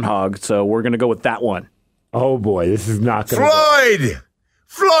a groundhog, so we're going to go with that one. Oh, boy. This is not going Floyd!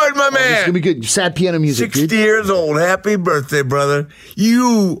 Floyd, my It's man! going to be good. Sad piano music, 60 dude. years old. Happy birthday, brother.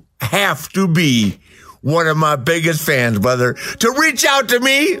 You have to be one of my biggest fans, brother. To reach out to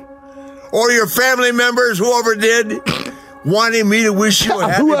me or your family members, whoever did, wanting me to wish you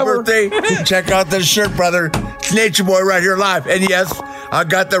a happy birthday, check out this shirt, brother. It's Nature Boy right here live. And yes, I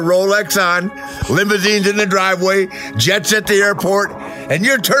got the Rolex on, limousines in the driveway, jets at the airport, and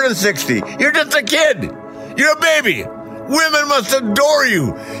you're turning 60. You're just a kid. You're a baby. Women must adore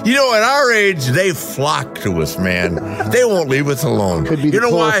you. You know, at our age, they flock to us, man. They won't leave us alone. Could be the you know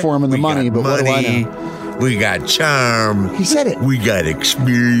chloroform why? and the We money, got but what do I money, know? We got charm. He said it. We got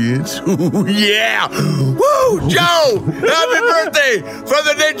experience. Ooh, yeah. Woo, Joe, happy birthday from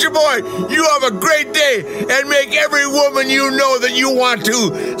the Nature Boy. You have a great day and make every woman you know that you want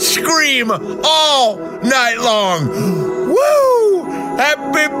to scream all night long. Woo!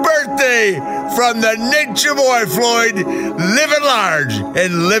 Happy birthday from the Nature Boy, Floyd. Live it large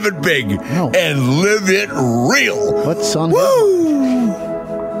and live it big and live it real. What's on Woo!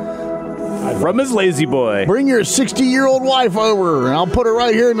 I from his lazy boy. Bring your 60-year-old wife over, and I'll put her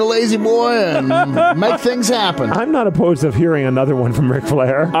right here in the lazy boy and make things happen. I'm not opposed to hearing another one from Ric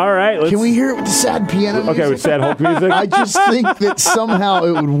Flair. All right. Can we hear it with the sad piano music? Okay, with sad Hulk music? I just think that somehow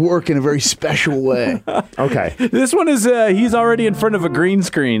it would work in a very special way. Okay. This one is, he's already in front of a green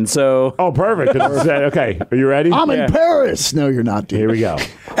screen, so. Oh, perfect. Okay, are you ready? I'm in Paris. No, you're not, dude. Here we go.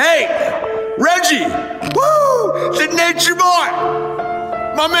 Hey, Reggie! Woo! The nature boy!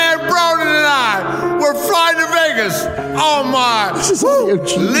 My man Broden and I were flying to Vegas on my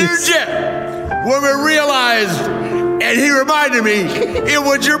Learjet when we realized, and he reminded me, it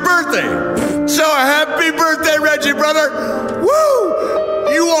was your birthday. So happy birthday, Reggie, brother.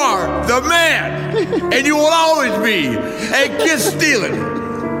 Woo! You are the man, and you will always be a kiss-stealing,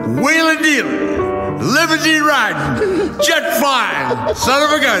 wheeling-dealing, limousine riding, jet flying son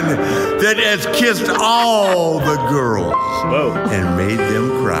of a gun that has kissed all the girls and made them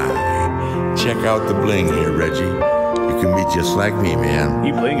cry. Check out the bling here, Reggie. You can be just like me, man.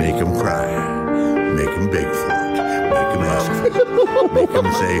 Make them cry. Make them beg for it. Make them ask for it. Make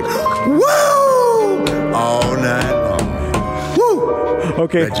them say, woo! All night long. Woo!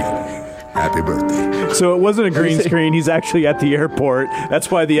 Okay. Reggie. Happy birthday. So it wasn't a green screen. He's actually at the airport.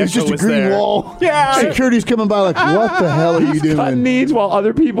 That's why the It's echo just a was green there. wall. Yeah. Security's coming by like, what the hell are you Cutting doing? needs while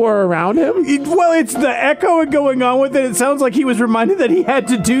other people are around him? Well, it's the echo going on with it. It sounds like he was reminded that he had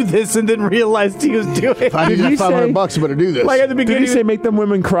to do this and then realized he was doing it. If I need Did that he $500, you better do this. Like at the Did beginning. he say make them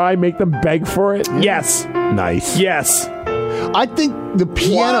women cry, make them beg for it? Yes. Nice. Yes. I think the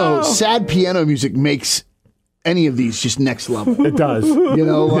piano, sad piano music makes any of these just next level. It does. You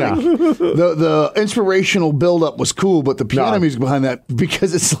know, like the inspirational build-up was cool, but the piano No. music behind that,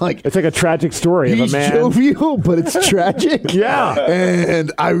 because it's like It's like a tragic story of a he's man. jovial, but it's tragic. Yeah.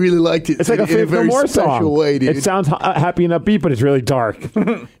 And I really liked it. It's like a in a Faith No very More special song. way, dude. It sounds happy and upbeat, but it's really dark.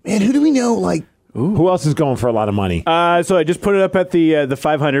 Man, who do we know? Like, Who else is going for a lot of money? So I just put it up at the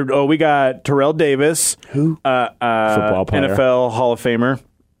 500. Oh, we got Terrell Davis. Who? Football player. NFL Hall of Famer.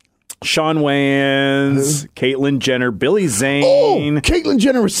 Shawn Wayans, Caitlyn Jenner, Billy oh, Zane. Caitlyn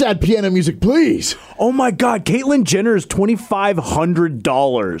Jenner with sad piano music, please. Oh my God, Caitlyn Jenner is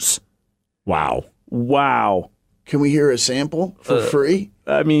 $2,500. Wow. Wow. Can we hear a sample for free?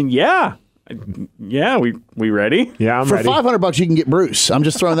 I mean, yeah. Yeah, we ready? Yeah, I'm For ready. $500, you can get Bruce. I'm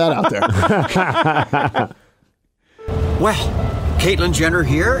just throwing that out there. Well, Caitlyn Jenner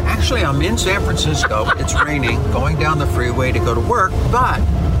here. Actually, I'm in San Francisco. It's raining, going down the freeway to go to work, but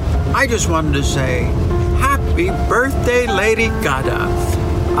I just wanted to say happy birthday, Lady Gaga.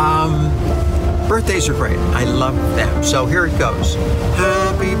 Birthdays are great. I love them. So here it goes.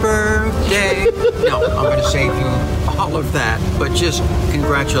 Happy birthday. No, I'm going to save you all of that, but just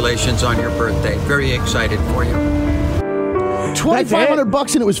congratulations on your birthday. Very excited for you.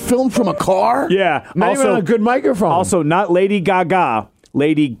 $2,500 and it was filmed from a car? Yeah. Not even on a good microphone. Also, not Lady Gaga.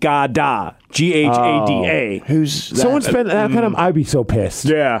 Lady Gada. G-H-A-D-A. Who's that? Someone spent that kind of. I'd be so pissed.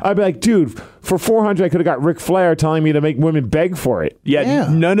 Yeah. I'd be like, dude, for $400, I could have got Ric Flair telling me to make women beg for it. Yeah,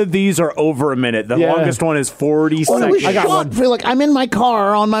 none of these are over a minute. The Yeah. longest one is 40 Well, it was seconds. shot for like, I'm in my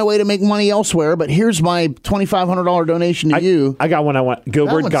car on my way to make money elsewhere, but here's my $2,500 donation to you. I got one I want. That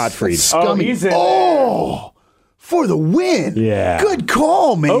Gilbert one's Gottfried. scummy. he's in Oh, for the win. Yeah. Good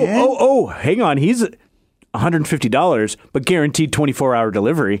call, man. Oh, hang on. He's $150, but guaranteed 24-hour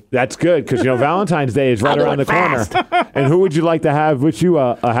delivery. That's good because, Valentine's Day is right I'll do around the it fast. corner. And who would you like to have wish you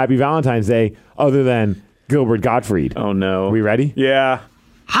a happy Valentine's Day other than Gilbert Gottfried? Oh, no. We ready? Yeah.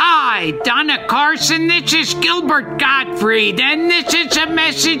 Hi, Donna Carson. This is Gilbert Gottfried, and this is a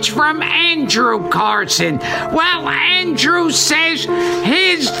message from Andrew Carson. Well, Andrew says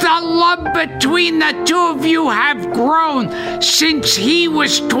the love between the two of you have grown since he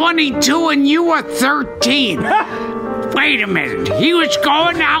was 22 and you were 13. Wait a minute. He was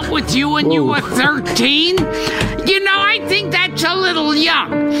going out with you when you were 13? I think that's a little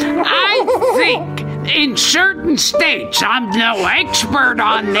young. I think in certain states, I'm no expert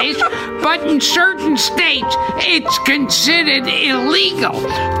on this, but in certain states, it's considered illegal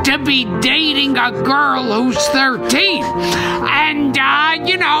to be dating a girl who's 13. And,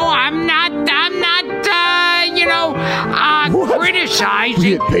 I'm not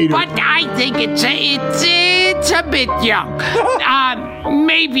criticizing, but I think it's a bit young.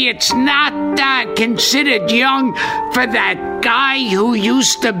 Maybe it's not considered young for that guy who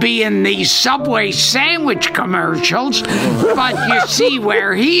used to be in the Subway sandwich commercials, but you see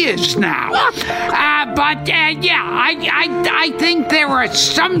where he is now. I think there are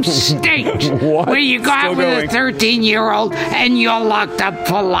some states where you go out with a 13-year-old and you're locked up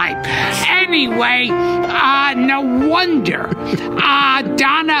for life. Anyway, no wonder.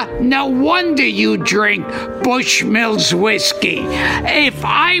 Donna, no wonder you drink Bushmills whiskey. If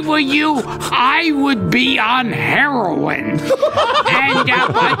I were you, I would be on heroin.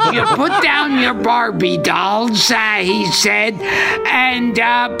 But you put down your Barbie dolls, he said.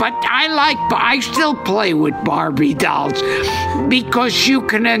 But I still play with Barbie dolls because you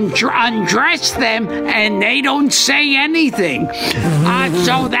can undress them and they don't say anything.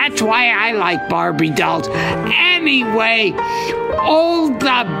 So that's why I like Barbie dolls. Anyway, all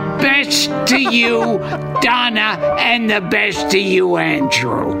the best to you, Donna, and the best to you,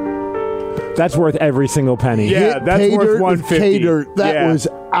 Andrew. That's worth every single penny. Yeah, that's worth $150. That was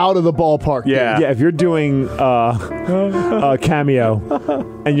out of the ballpark. Yeah. Yeah, if you're doing Cameo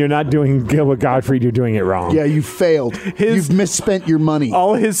and you're not doing Gilbert Gottfried, you're doing it wrong. Yeah, you failed. You've misspent your money.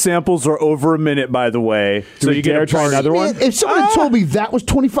 All his samples are over a minute, by the way. So you dare try another one? If someone had told me that was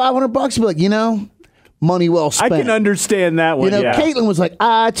 $2,500, I'd be like, money well spent. I can understand that one. Caitlin was like,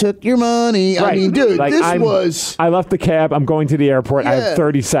 I took your money. Right. I mean, dude, like, I left the cab. I'm going to the airport. I have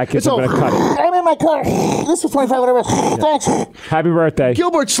 30 seconds. I'm going to cut it. I'm in my car. This was $2,500. Thanks. Happy birthday.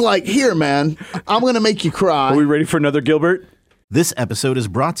 Gilbert's like, here, man. I'm going to make you cry. Are we ready for another Gilbert? This episode is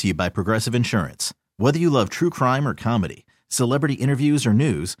brought to you by Progressive Insurance. Whether you love true crime or comedy, celebrity interviews or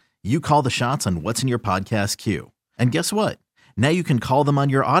news, you call the shots on what's in your podcast queue. And guess what? Now you can call them on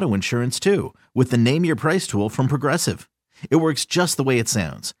your auto insurance too with the Name Your Price tool from Progressive. It works just the way it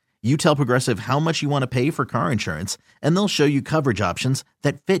sounds. You tell Progressive how much you want to pay for car insurance, and they'll show you coverage options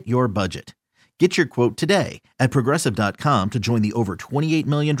that fit your budget. Get your quote today at Progressive.com to join the over 28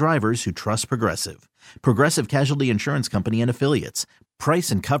 million drivers who trust Progressive. Progressive Casualty Insurance Company and Affiliates. Price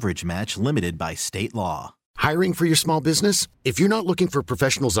and coverage match limited by state law. Hiring for your small business? If you're not looking for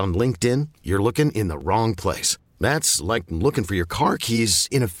professionals on LinkedIn, you're looking in the wrong place. That's like looking for your car keys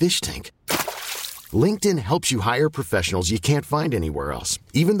in a fish tank. LinkedIn helps you hire professionals you can't find anywhere else,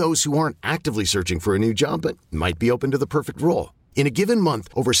 even those who aren't actively searching for a new job but might be open to the perfect role. In a given month,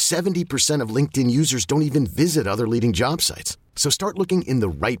 over 70% of LinkedIn users don't even visit other leading job sites. So start looking in the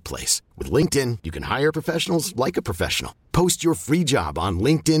right place. With LinkedIn, you can hire professionals like a professional. Post your free job on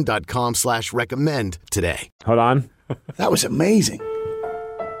linkedin.com/recommend today. Hold on. That was amazing.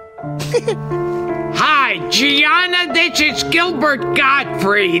 Hi, Gianna, this is Gilbert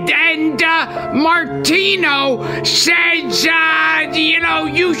Gottfried, and Martino says,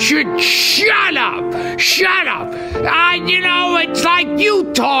 you should shut up. Shut up. It's like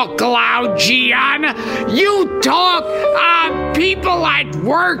you talk loud, Gianna. You talk, people at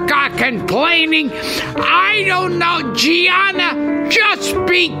work are complaining. I don't know, Gianna, just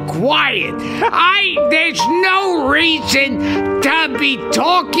be quiet. There's no reason to be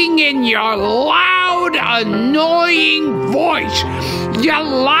talking in your loud, annoying voice. You're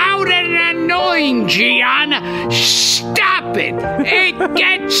loud and annoying, Gianna. Stop it. It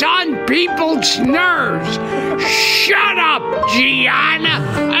gets on people's nerves. Shut up, Gianna.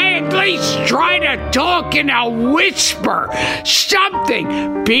 At least try to talk in a whisper.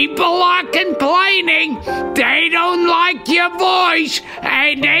 Something. People are complaining. They don't like your voice,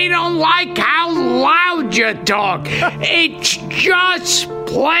 and they don't like how loud you talk. It's just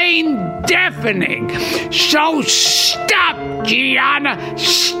plain deafening. So stop, Gianna.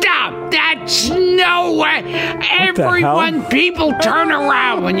 Stop. That's no way. Everyone, people turn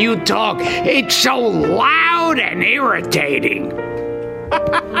around when you talk. It's so loud and irritating.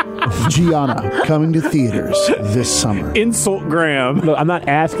 Gianna, coming to theaters this summer. Insult Graham. Look, I'm not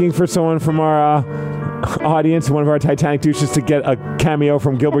asking for someone from our audience, one of our Titanic douches, to get a cameo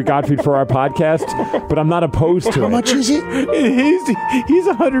from Gilbert Gottfried for our podcast, but I'm not opposed to it. How much is it? He's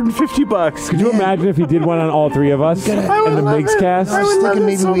 $150. Could you imagine if he did one on all three of us in the MigsCast? I was thinking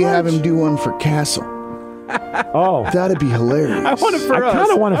maybe we have him do one for Castle. Oh, that'd be hilarious. I want it for us. I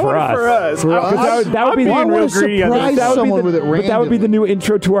kind of want it for us. That would be being real greedy. That would be the new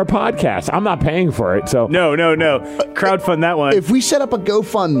intro to our podcast. I'm not paying for it, so no. Crowdfund that one. If we set up a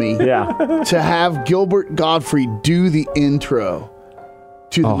GoFundMe, to have Gilbert Gottfried do the intro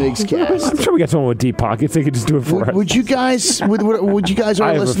to the MigsCast. I'm sure we got someone with deep pockets. They could just do it for us. Would you guys? Would you guys? Our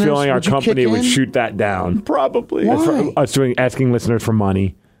I have listeners, a feeling our company would in? shoot that down. Probably. Why? Us asking listeners for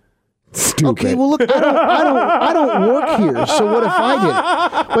money. Stupid. Okay, well look, I don't work here. So what if I did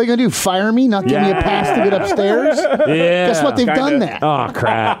it? What are you gonna do? Fire me? Not give me a pass to get upstairs? Yeah. Guess what? They've done that. Oh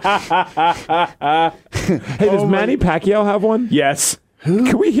crap. Hey, does Manny Pacquiao have one? Yes.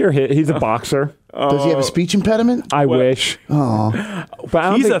 Can we hear him? He's a boxer. Does he have a speech impediment? I wish. Oh, But I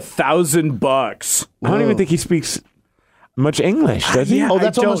don't He's think, $1,000. I don't even think he speaks much English, does he? Yeah, Oh,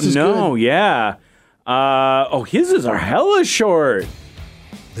 that's I almost don't as know. good. Yeah. His is hella short.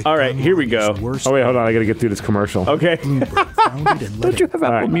 All right, here we go. Oh, wait, hold on. I got to get through this commercial. Okay. Don't you have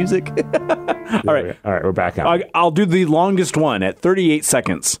Apple Music? All right. All right, we're back on. I'll do the longest one at 38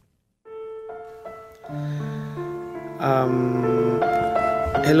 seconds.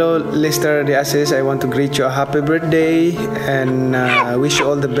 Hello, Lister de Assis. I want to greet you a happy birthday and wish you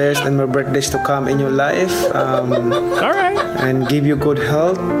all the best and more birthdays to come in your life. All right. And give you good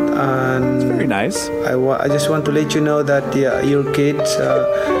health. And Very nice. I just want to let you know that your kids,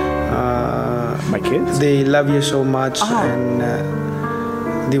 My kids? they love you so much and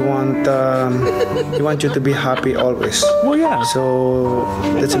they want you to be happy always. Well, yeah. So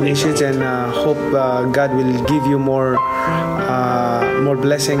that's a message, and hope God will give you more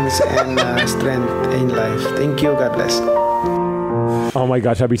blessings and strength in life. Thank you. God bless. Oh my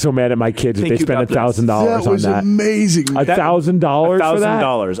gosh, I'd be so mad at my kids if Thank they you, spent God bless. $1,000 that on was that. amazing. $1,000 for that?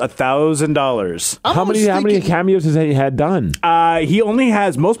 $1,000. How many cameos has he had done? He only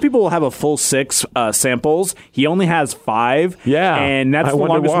has, most people will have a full 6 samples. He only has 5. Yeah, And that's I the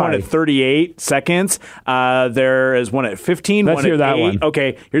wonder longest one why. at 38 seconds. There is one at 15. Let's one hear at that 8. one.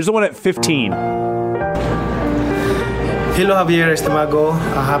 Okay, here's the one at 15. Hello, Javier Estamago.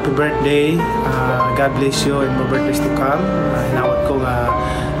 Happy birthday. God bless you and more birthdays to come. Hinawat ko nga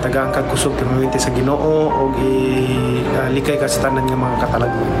tagaan kag kusog permanente sa Ginoo og likay ka sa tanan nga mga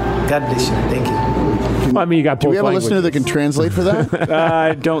katalagman. God bless you. Thank you. I mean, you got Do both we have a listener that can translate for that?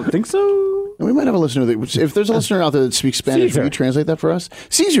 I don't think so. We might have a listener that, if there's a listener out there that speaks Spanish, Caesar. will you translate that for us?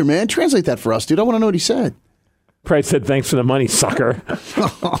 Caesar, man, translate that for us, dude. I want to know what he said. Price said, thanks for the money, sucker.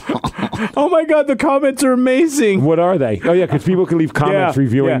 Oh my God, the comments are amazing. What are they? Oh, yeah, because people can leave comments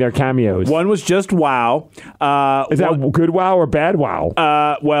reviewing their cameos. One was just wow. Is that good wow or bad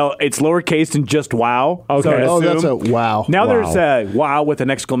wow? Well, it's lowercase and just wow. Okay. So I Oh, assume. that's a wow. Now Wow. there's a wow with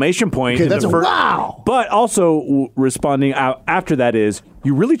an exclamation point. Okay, in that's the a wow. But also responding out after that is,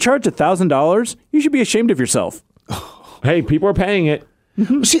 you really charge $1,000? You should be ashamed of yourself. Hey, people are paying it.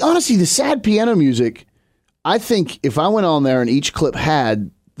 See, honestly, the sad piano music, I think if I went on there and each clip had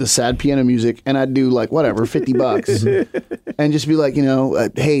the sad piano music and I'd do like whatever, $50 and just be like,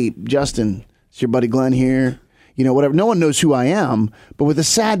 hey, Justin, it's your buddy Glenn here, whatever. No one knows who I am, but with the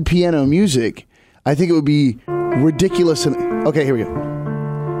sad piano music, I think it would be ridiculous. Okay, here we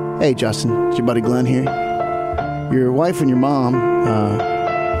go. Hey, Justin, it's your buddy Glenn here. Your wife and your mom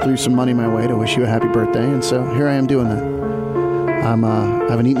threw some money my way to wish you a happy birthday, and so here I am doing that. I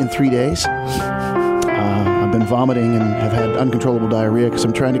haven't eaten in 3 days. I've been vomiting and have had uncontrollable diarrhea because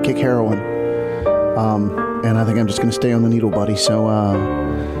I'm trying to kick heroin. And I think I'm just going to stay on the needle, buddy. So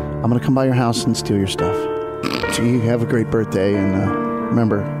I'm going to come by your house and steal your stuff. So you have a great birthday, and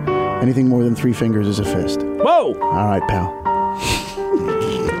remember, anything more than 3 fingers is a fist. Whoa! All right, pal.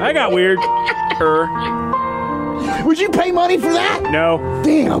 I got weird. Would you pay money for that? No.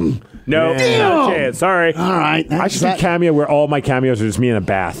 Damn. No. Damn. Not a chance. Sorry. All right. I should do Cameo where all my cameos are just me in a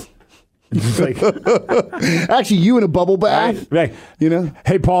bath. It's like, actually, you in a bubble bath. Right.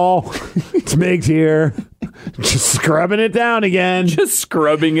 Hey, Paul, it's Migs here. Just scrubbing it down again. Just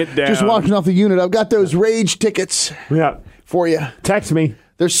scrubbing it down. Just walking off the unit. I've got those rage tickets for you. Text me.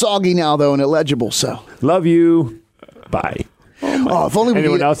 They're soggy now, though, and illegible, so. Love you. Bye. Oh, if only we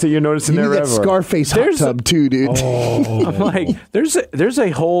Anyone could- else that you're noticing You there, need that Rev, or- Scarface hot There's- tub, too, dude. I'm like, there's a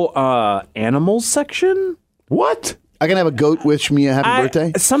whole animals section. What? I can have a goat wish me a happy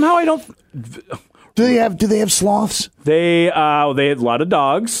birthday. Somehow I don't. Do they have sloths? They had a lot of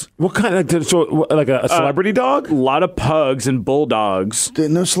dogs. What kind of like a celebrity dog? A lot of pugs and bulldogs.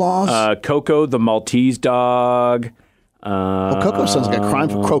 No sloths. Coco the Maltese dog. Coco sounds like a crime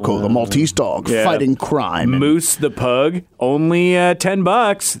for Coco, the Maltese dog, fighting crime. Moose the pug, only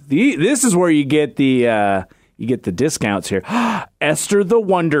 $10. This is where you get the discounts here. Esther the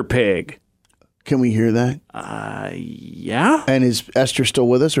Wonder Pig. Can we hear that? Yeah. And is Esther still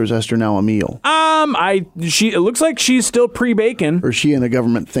with us, or is Esther now a meal? It looks like she's still pre-bacon. Or is she in a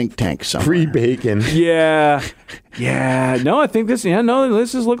government think tank somewhere? Pre-bacon. Yeah. Yeah. No, I think this. Yeah. No,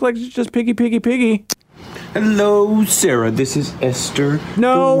 this just look like it's just piggy. Hello, Sarah. This is Esther.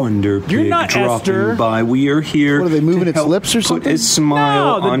 No, the Wonder Pig, you're not dropping Esther. by. We are here. What, are they moving to its help lips or something? Put a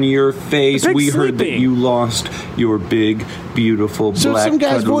smile on your face. the pig's We heard that sleeping. you lost your big, beautiful So black some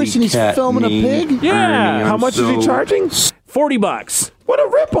guy's cuddly voice and he's cat filming a named pig? Yeah. Ernie. How I'm much is he so- charging? $40. What a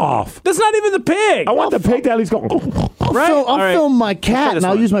ripoff! That's not even the pig. I want the pig to at least go. Right? I'll All right. film my cat and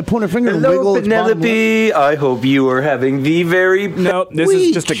I'll use my pointer finger and Hello, wiggle its bottom lip. Penelope. I hope you are having the very No, this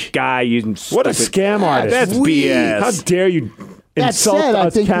is just a guy using What a stupid- scam artist! That's BS. How dare you That insult said, I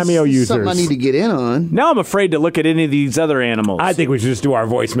us think Cameo this is users? something I need to get in on. Now I'm afraid to look at any of these other animals. I think we should just do our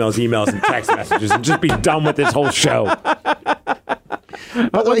voicemails, emails, and text messages and just be done with this whole show.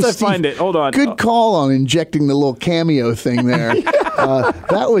 By the once way, I Steve, find it, hold on. Good call on injecting the little Cameo thing there.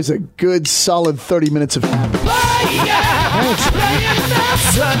 That was a good, solid 30 minutes of happiness.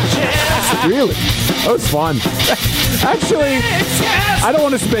 Really? That was fun. Actually, I don't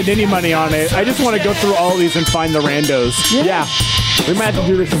want to spend any money on it. I just want to go through all these and find the randos. Yeah. We might have to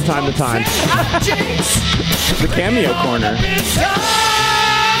do this from time to time. The Cameo corner.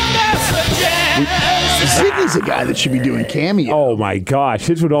 Ziggy's a guy that should be doing Cameo. Oh my gosh,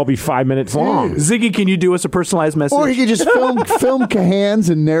 his would all be 5 minutes long. Ziggy, can you do us a personalized message? Or he could just film Kahans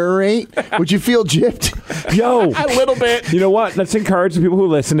and narrate. Would you feel gypped? Yo, a little bit. you know what? Let's encourage the people who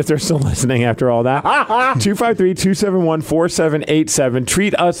listen, if they're still listening after all that. 253-271-4787.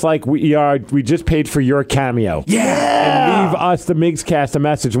 Treat us like we just paid for your Cameo. Yeah. And leave us, the MigsCast, a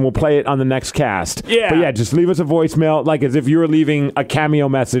message, and we'll play it on the next cast. Yeah. But yeah, just leave us a voicemail, like as if you were leaving a Cameo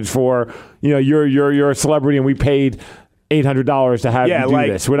message for, you're a celebrity and we paid $800 to have you do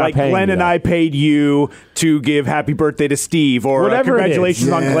this. We're not like paying Glenn you and that. I paid you to give happy birthday to Steve, or Whatever it is. congratulations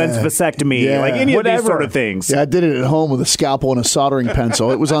on Yeah. Glenn's vasectomy. Yeah. Like any of these Whatever. sort of things. Yeah, I did it at home with a scalpel and a soldering pencil.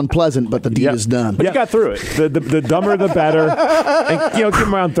 It was unpleasant, but the deed is done. But you got through it. The dumber, the better. And, give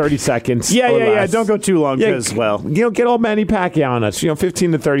them around 30 seconds. Yeah. or less. Don't go too long because, get old Manny Pacquiao on us.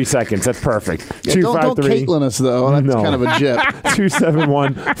 15 to 30 seconds. That's perfect. Yeah, don't Caitlin us, though. That's kind of a jip.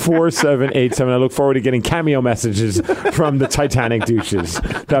 271-4787. I look forward to getting Cameo messages from the Titanic douches.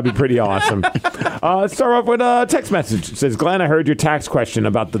 That'd be pretty awesome. Let's start off with a text message. It says, Glenn, I heard your tax question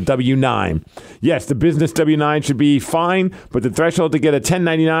about the W-9. Yes, the business W-9 should be fine, but the threshold to get a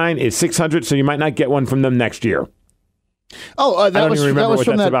 1099 is $600, so you might not get one from them next year. Oh, that don't was even remember what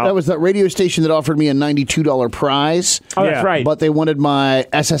from that's that. about. That was that radio station that offered me a $92 prize. Oh, that's right. But they wanted my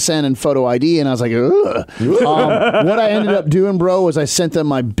SSN and photo ID, and I was like, ugh. What I ended up doing, bro, was I sent them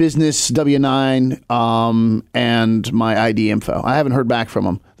my business W-9 and my ID info. I haven't heard back from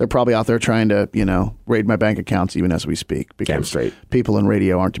them. They're probably out there trying to, raid my bank accounts even as we speak. Damn straight. People in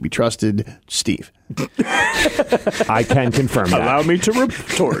radio aren't to be trusted. Steve. I can confirm that. allow me to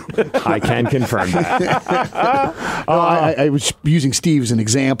retort. I can confirm that. I was using Steve as an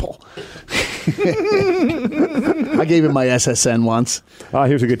example. I gave him my SSN once.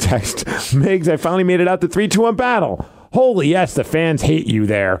 Here's a good text. Migs, I finally made it out to 3-2-1 battle. Holy yes, the fans hate you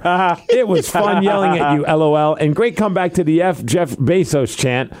there. It was fun yelling at you, LOL, and great comeback to the F Jeff Bezos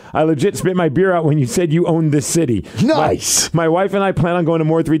chant. I legit spit my beer out when you said you owned this city. Nice. My wife and I plan on going to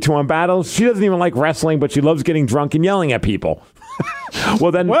more 3-2-1 battles. She doesn't even like wrestling, but she loves getting drunk and yelling at people.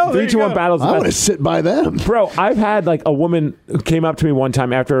 Well, then 3-2-1 battles. I want to sit by them. Bro, I've had like a woman who came up to me one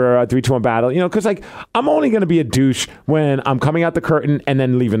time after a 3-2-1 battle, because I'm only going to be a douche when I'm coming out the curtain and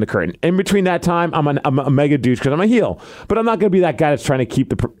then leaving the curtain. In between that time, I'm a mega douche because I'm a heel. But I'm not going to be that guy that's trying to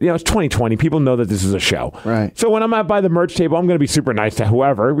keep it's 2020. People know that this is a show. Right. So when I'm out by the merch table, I'm going to be super nice to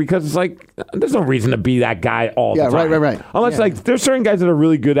whoever because it's like, there's no reason to be that guy all the time. Right. Unless there's certain guys that are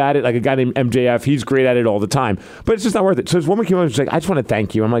really good at it, like a guy named MJF. He's great at it all the time. But it's just not worth it. So this woman came over and she's like, I just want to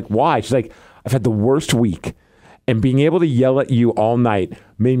thank you. I'm like, why? She's like, I've had the worst week. And being able to yell at you all night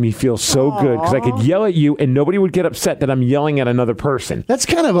made me feel so good because I could yell at you and nobody would get upset that I'm yelling at another person. That's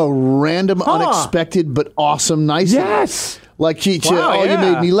kind of a random, unexpected, but awesome, nice. Yes. Like, you yeah.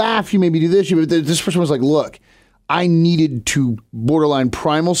 made me laugh. You made me do this. This person was like, look, I needed to borderline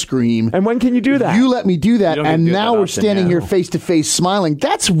primal scream. And when can you do that? You let me do that, You don't and get to do now that we're often standing now. here face to face smiling.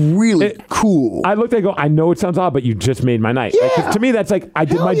 That's really cool. I looked at it and go, I know it sounds odd, but you just made my night. Yeah. 'Cause to me, that's like, I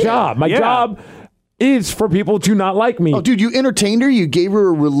did Hell my yeah. job. My job is for people to not like me. Oh, dude, you entertained her. You gave her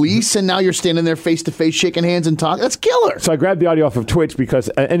a release, and now you're standing there face to face, shaking hands and talking. That's killer. So I grabbed the audio off of Twitch because,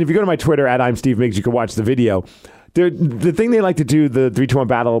 and if you go to my Twitter at I'm Steve Migs, you can watch the video. The thing they like to do, the 3-2-1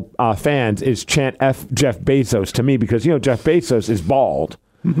 battle fans, is chant F Jeff Bezos to me because, Jeff Bezos is bald.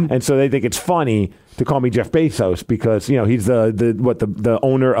 And so they think it's funny to call me Jeff Bezos because, he's the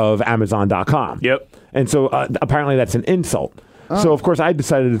owner of Amazon.com. Yep. And so apparently that's an insult. So, of course, I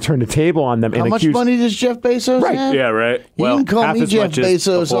decided to turn the table on them. How much money does Jeff Bezos have? Yeah, right. You Well, can call half me as Jeff much as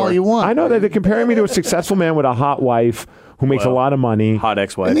Bezos before. all you want. I know that they're comparing me to a successful man with a hot wife who makes a lot of money. Hot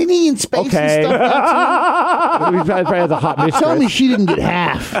ex-wife. And then he in space Okay. and stuff like He probably has a hot that. mistress. Tell me she didn't get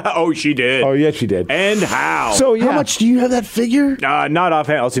half. Oh, she did. Oh, yeah, she did. And how? So, yeah. How much do you have that figure? Not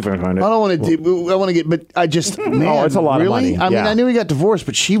offhand. I'll see if I can find it. I don't want to. I want to get, but I just. Man, it's a lot of really? money. I mean, Yeah. I knew he got divorced,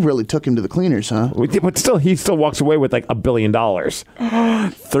 but she really took him to the cleaners, huh? But still, he still walks away with like $1 billion.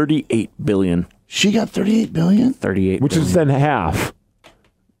 38 billion. She got 38 billion. 38 Which is then half.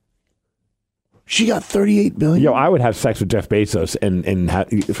 She got 38 billion. Yo, I would have sex with Jeff Bezos and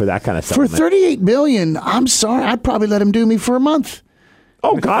for that kind of stuff. For 38 billion, I'm sorry, I'd probably let him do me for a month.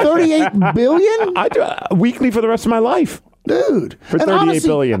 Oh God, 38 billion? I do weekly for the rest of my life, dude. For And 38 honestly,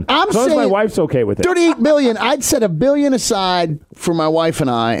 billion. I'm as long as my saying wife's okay with it. 38 billion. I'd set $1 billion aside for my wife and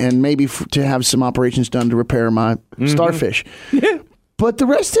I, and maybe to have some operations done to repair my starfish. But the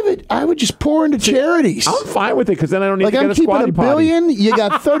rest of it, I would just pour into charities. I'm fine with it because then I don't need to get I'm a keeping squatty $1 billion. potty. You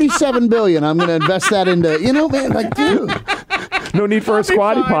got 37 billion. I'm going to invest that into, man, like, dude. No need for a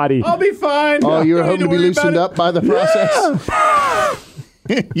squatty potty. I'll be fine. Oh, you're hoping to be worry loosened about up by the process?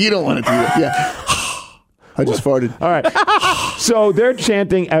 You don't want to do that. Yeah. I just farted. All right. So they're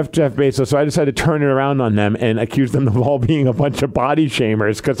chanting F Jeff Bezos. So I decided to turn it around on them and accuse them of all being a bunch of body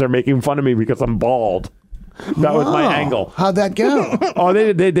shamers because they're making fun of me because I'm bald. That was my angle. How'd that go? Oh,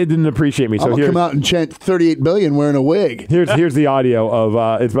 they didn't appreciate me. I'm So gonna come out and chant 38 billion wearing a wig. Here's the audio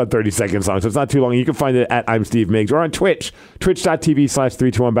of it's about 30 seconds long, so it's not too long. You can find it at I'm Steve Migs or on Twitch,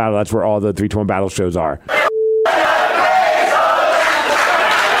 twitch.tv/321battle. That's where all the 321 battle shows are.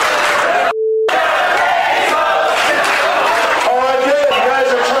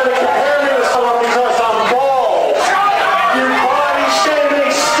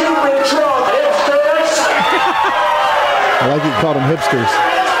 I like you called them hipsters.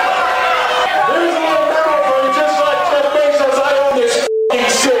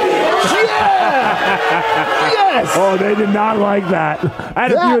 Yes! Oh, they did not like that. I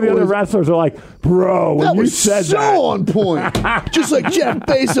had a few of the other wrestlers are like, bro, when you said so that. on point. Just like Jeff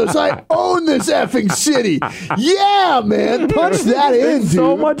Bezos, I own this effing city. Yeah, man. Punch that in, dude.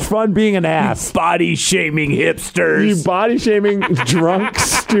 So much fun being an ass. Body shaming hipsters. You body shaming drunk,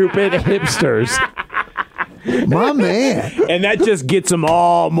 stupid hipsters. My man. And that just gets them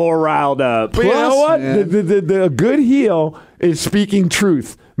all more riled up. But you know what? The good heel is speaking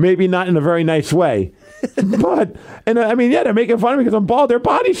truth. Maybe not in a very nice way. But, I mean, yeah, they're making fun of me because I'm bald. They're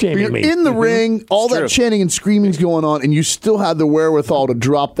body shaming You're me. in the ring, all that chanting and screaming's going on, and you still had the wherewithal to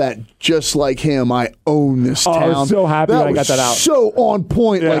drop that just like him. I own this town. I was so happy when I got that out. So on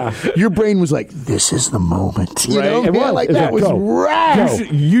point. Yeah. Like your brain was like, this is the moment. You know? It Man, was. like It was that like, was go.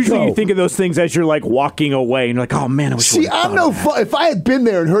 rad. Usually you think of those things as you're like walking away and you're like, oh man, I wish See, I'm no fun. If I had been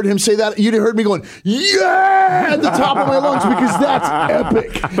there and heard him say that, you'd have heard me going, yeah, at the top of my lungs because that's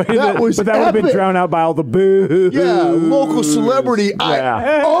epic. That was But that would have been epic. drowned out by all the boo. Yeah, local celebrity.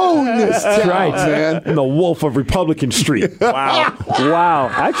 I own this town, That's right, man. And the Wolf of Republican Street. Wow. Wow.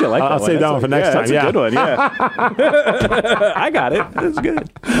 I actually like that I'll one. save that one for next time. That's a good one, yeah. I got it. That's good.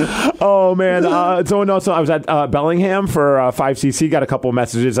 Oh, man. So I was at Bellingham for 5cc. Got a couple of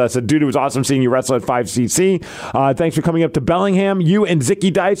messages. I said, dude, it was awesome seeing you wrestle at 5cc. Thanks for coming up to Bellingham. You and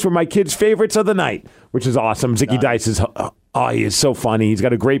Zicky Dice were my kids' favorites of the night, which is awesome. Zicky Dice is... he is so funny. He's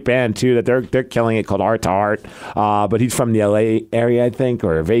got a great band, too, that they're killing it called Art to Art. But he's from the L.A. area, I think,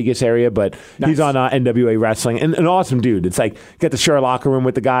 or Vegas area. But he's on NWA Wrestling. And an awesome dude. It's like, get to share a locker room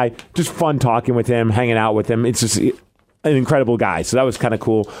with the guy. Just fun talking with him, hanging out with him. It's just an incredible guy. So that was kind of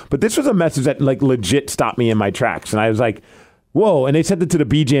cool. But this was a message that, like, legit stopped me in my tracks. And I was like... Whoa, and they sent it to the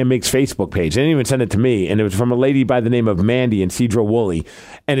BJ and Migs Facebook page. They didn't even send it to me. And it was from a lady by the name of Mandy in Cedro Woolley.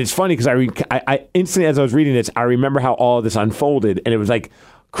 And it's funny because I instantly, as I was reading this, I remember how all of this unfolded. And it was like,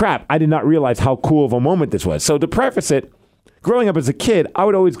 crap, I did not realize how cool of a moment this was. So to preface it, growing up as a kid, I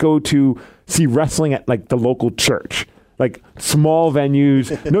would always go to see wrestling at like the local church. Like small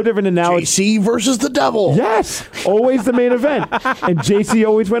venues, no different than now. JC versus the devil. Yes, always the main event. And JC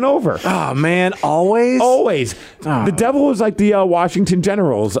always went over. Oh, man, always? Always. The devil was like the Washington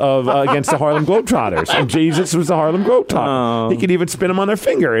Generals of against the Harlem Globetrotters. And Jesus was the Harlem Globetrotter. He could even spin them on their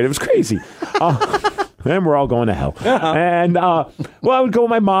finger. It was crazy. And we're all going to hell. And, I would go with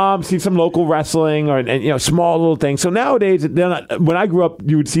my mom, see some local wrestling or small little things. So nowadays, when I grew up,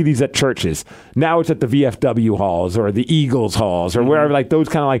 you would see these at churches. Now it's at the VFW halls or the Eagles halls or wherever, like those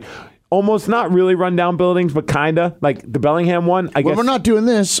kind of like almost not really rundown buildings, but kind of like the Bellingham one. I guess we're not doing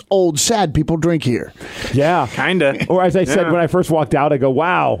this. Old, sad people drink here. Yeah. Kind of. Or as I said when I first walked out, I go,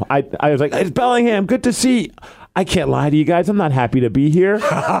 wow. I was like, it's Bellingham. Good to see. I can't lie to you guys. I'm not happy to be here.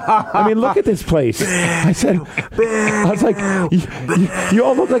 I mean, look at this place. I was like, you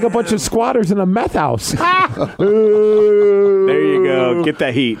all look like a bunch of squatters in a meth house. There you go. Get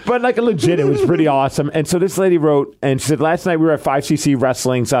that heat. But like legit, it was pretty awesome. And so this lady wrote, and she said, last night we were at 5cc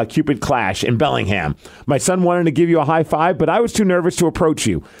Wrestling's Cupid Clash in Bellingham. My son wanted to give you a high five, but I was too nervous to approach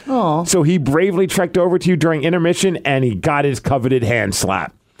you. Aww. So he bravely trekked over to you during intermission, and he got his coveted hand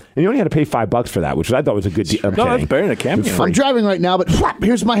slap. And you only had to pay $5 for that, which I thought was a good deal. No, that's better than a Cameo. I'm driving right now, but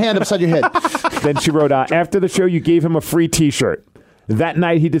here's my hand upside your head. Then she wrote, after the show, you gave him a free T-shirt. That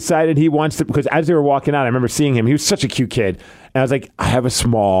night, he decided he wants to, because as they were walking out, I remember seeing him. He was such a cute kid. And I was like, I have a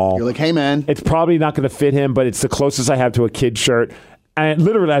small. You're like, hey, man. It's probably not going to fit him, but it's the closest I have to a kid shirt. And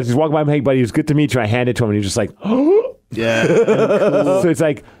literally, as he's walking by, I'm like, hey, buddy, it was good to meet you. I handed it to him, and he was just like, oh. Yeah. Cool. So it's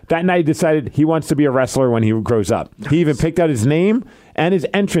like, that night he decided he wants to be a wrestler when he grows up. He even picked out his name and his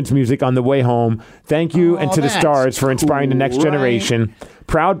entrance music on the way home. Thank you and to the stars for inspiring the next generation.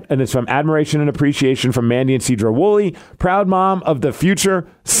 Proud, and it's from admiration and appreciation from Mandy and Cedra Woolley. Proud mom of the future,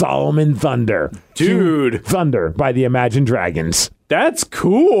 Solomon Thunder. Dude. Thunder by the Imagine Dragons. That's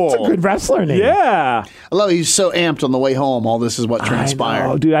cool. It's a good wrestler name. Yeah. I love it. He's so amped on the way home. All this is what transpired.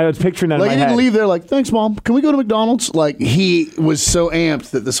 Oh, dude, I was picturing that in like my he head. didn't leave there like, thanks, Mom. Can we go to McDonald's? Like he was so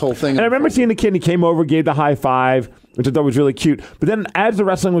amped that this whole thing. And I remember seeing the kid, and he came over, gave the high five, which I thought was really cute. But then as the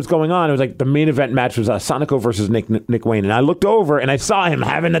wrestling was going on, it was like the main event match was Sonico versus Nick Wayne. And I looked over, and I saw him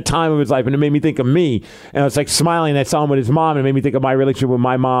having the time of his life, and it made me think of me. And I was like smiling, and I saw him with his mom, and it made me think of my relationship with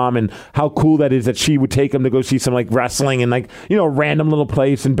my mom and how cool that is that she would take him to go see some like wrestling and like, you know, a random little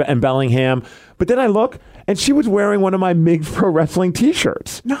place in Bellingham. But then I look, and she was wearing one of my Migs Pro Wrestling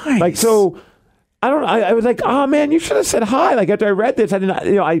t-shirts. Nice. Like, so... I was like, oh man, you should have said hi. Like after I read this, I didn't,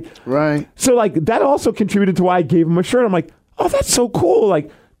 you know, right. So like that also contributed to why I gave him a shirt. I'm like, oh, that's so cool.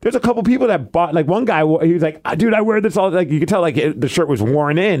 Like there's a couple people that bought. Like one guy, he was like, dude, I wear this all. Like you could tell, like the shirt was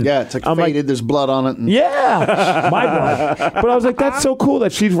worn in. Yeah, it's like faded. Like, there's blood on it. Yeah, my blood. But I was like, that's so cool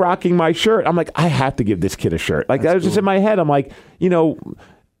that she's rocking my shirt. I'm like, I have to give this kid a shirt. Like that was just in my head. I'm like, you know,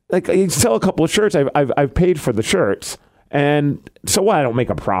 like you sell a couple of shirts. I've paid for the shirts. And so what? I don't make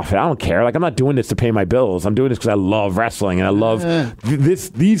a profit. I don't care. Like I'm not doing this to pay my bills. I'm doing this because I love wrestling and I love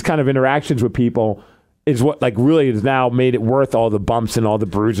these kind of interactions with people is what like really has now made it worth all the bumps and all the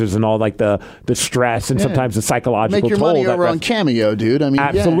bruises and all like the stress and sometimes the psychological make your toll. Money over on Cameo, dude. I mean,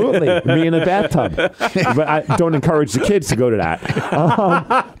 absolutely. Me in a bathtub. But I don't encourage the kids to go to that.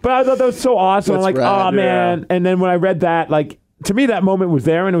 But I thought that was so awesome. I'm like, rad. Oh man. And then when I read that, like. To me, that moment was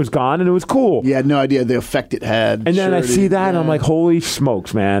there and it was gone and it was cool. You had no idea the effect it had. And then I see that and I'm like, holy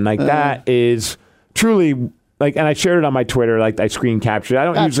smokes, man. Like that is truly like, and I shared it on my Twitter, like I screen captured. I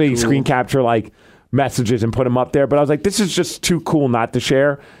don't usually screen capture like messages and put them up there, but I was like, this is just too cool not to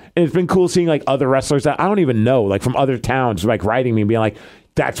share. And it's been cool seeing like other wrestlers that I don't even know, like from other towns, like writing me and being like,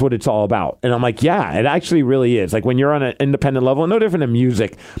 that's what it's all about. And I'm like, yeah, it actually really is. Like when you're on an independent level, no different than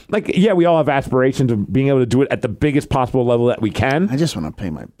music. Like, yeah, we all have aspirations of being able to do it at the biggest possible level that we can. I just want to pay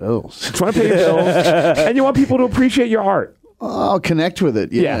my bills. Just want to pay your bills. And you want people to appreciate your art. I'll connect with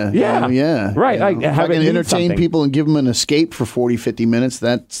it. Yeah. Right. Like, if I can entertain people and give them an escape for 40, 50 minutes,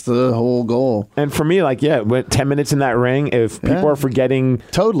 that's the whole goal. And for me, like, 10 minutes in that ring, if people are forgetting.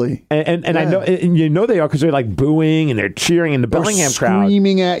 Totally. And I know, and you know they are because they're like booing and they're cheering in the Bellingham crowd.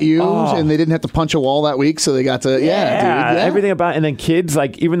 Screaming at you, and they didn't have to punch a wall that week, so they got to, dude. Yeah. Everything about, and then kids,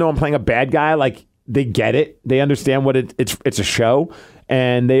 like, even though I'm playing a bad guy, like, they get it. They understand what it's a show.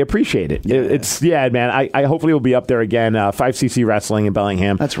 And they appreciate it. Yeah. Man. I hopefully will be up there again. 5cc Wrestling in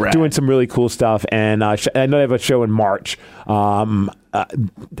Bellingham. That's right. Doing some really cool stuff. And I know they have a show in March. I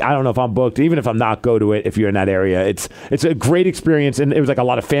don't know if I'm booked. Even if I'm not, go to it if you're in that area. It's a great experience. And it was like a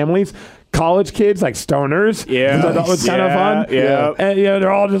lot of families, college kids, like stoners. Yeah. Which I thought was kind of fun. Yeah. And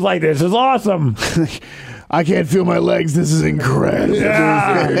they're all just like, this is awesome. I can't feel my legs. This is incredible.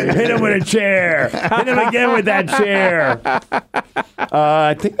 Yeah. Hit him with a chair. Hit him again with that chair.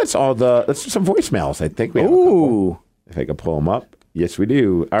 I think that's all let's do some voicemails. I think we have a couple. If I can pull them up. Yes, we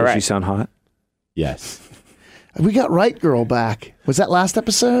do. All right. Does she sound hot? Yes. We got Right Girl back. Was that last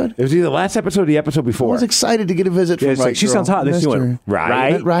episode? It was either the last episode or the episode before. I was excited to get a visit from Right Girl. She sounds hot. Then she went,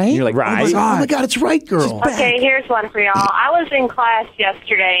 right? And you're like, right? Oh my God, it's Right Girl. Okay, here's one for y'all. I was in class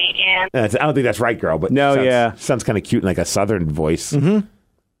yesterday, and I don't think that's Right Girl, but sounds kind of cute in like a southern voice. Mm-hmm.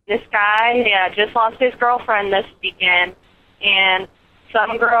 This guy, just lost his girlfriend this weekend, and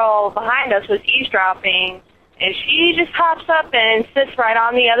some girl behind us was eavesdropping, and she just hops up and sits right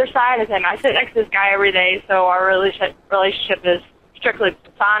on the other side of him. I sit next to this guy every day, so our relationship is strictly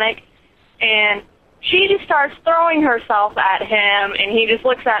platonic. And she just starts throwing herself at him, and he just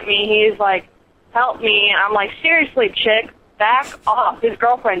looks at me. He's like, help me. And I'm like, seriously, chick, back off. His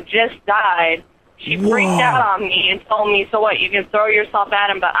girlfriend just died. She freaked out on me and told me, so what, you can throw yourself at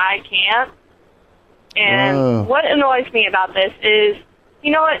him, but I can't? And what annoys me about this is,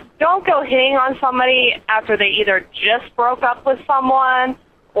 you know what, don't go hitting on somebody after they either just broke up with someone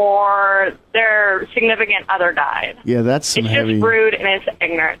or their significant other died. Yeah, that's some It's heavy. just rude and it's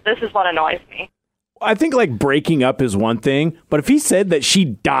ignorant. This is what annoys me. I think like breaking up is one thing, but if he said that she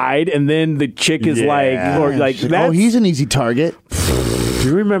died and then the chick is Oh, he's an easy target. Do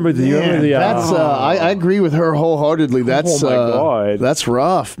you remember the? That's I agree with her wholeheartedly. That's Oh my God. that's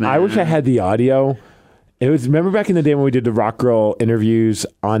rough, man. I wish I had the audio. It was, remember back in the day when we did the Rock Girl interviews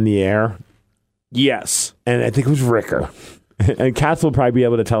on the air? Yes. And I think it was Ricker. And Katz will probably be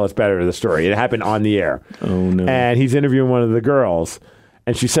able to tell us better the story. It happened on the air. Oh, no. And he's interviewing one of the girls.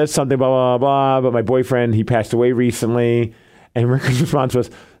 And she says something, blah, blah, blah, but my boyfriend, he passed away recently. And Ricker's response was,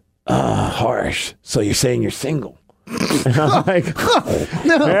 harsh. So you're saying you're single? And I'm like,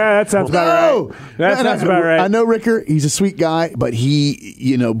 no, yeah, that sounds about right. That sounds about right. I know Ricker. He's a sweet guy, but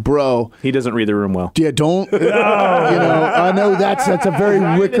he, bro. He doesn't read the room well. Yeah, don't. I know that's a very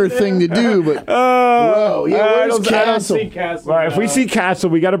Ricker thing to do, but bro, where's Castle? All right, if we see Castle,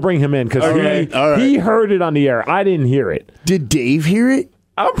 we got to bring him in because he heard it on the air. I didn't hear it. Did Dave hear it?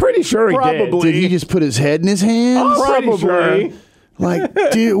 I'm pretty sure he Probably. Did he just put his head in his hands? Probably. Sure. Like,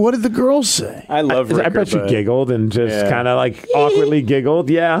 dude, what did the girls say? I love Ricker. I bet you giggled and just kind of like awkwardly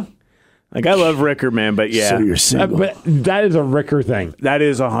giggled. Yeah. Like, I love Ricker, man, but yeah. So you're single. But that is a Ricker thing. That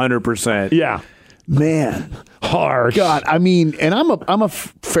is 100%. Yeah. Man. Harsh. God, I mean, and I'm a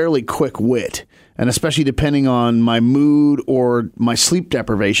fairly quick wit. And especially depending on my mood or my sleep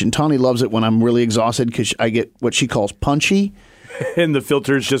deprivation. Tawny loves it when I'm really exhausted because I get what she calls punchy. And the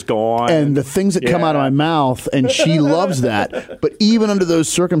filters just go on. And the things that come out of my mouth, and she loves that. But even under those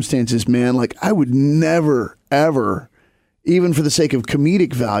circumstances, man, like I would never, ever, even for the sake of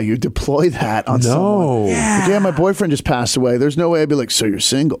comedic value, deploy that on someone. Yeah, my boyfriend just passed away. There's no way I'd be like, so you're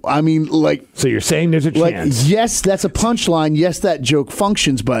single. I mean, like. So you're saying there's a chance. Yes, that's a punchline. Yes, that joke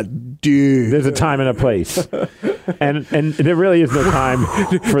functions, but dude. There's a time and a place. and there really is no time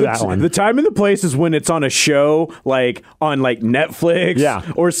for that one. The time and the place is when it's on a show, like on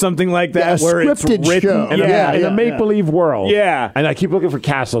Netflix or something like that, where it's scripted written. show. In a make-believe world. Yeah. And I keep looking for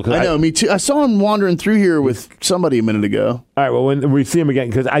Castle. I know, me too. I saw him wandering through here with somebody a minute ago. All right, well, when we see him again,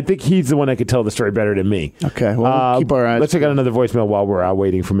 because I think he's the one that could tell the story better than me. Okay, well, we'll keep our eyes. Let's check out another voicemail while we're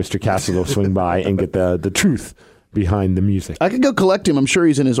waiting for Mr. Castle to swing by and get the truth behind the music. I could go collect him. I'm sure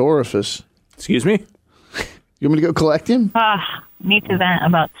he's in his orifice. Excuse me? You want me to go collect him? Need to vent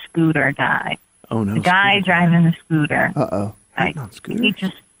about Scooter guy. Oh, no. The guy driving the scooter. Uh-oh.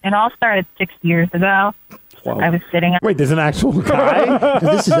 It all started 6 years ago. Wow. I was sitting. Wait, there's an actual guy?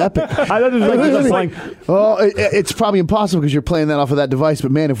 This is epic. I thought this was it's probably impossible because you're playing that off of that device.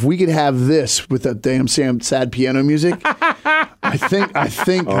 But man, if we could have this with that damn sad piano music, I think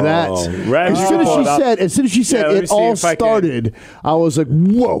that's. As soon as she said it all started, I was like,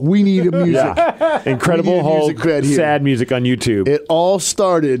 whoa, we need a music. Yeah. Incredible Hulk, sad music on YouTube. It all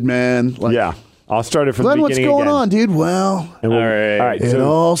started, man. I'll start it from Glenn, the beginning. what's going again. on, dude? Well, all right. It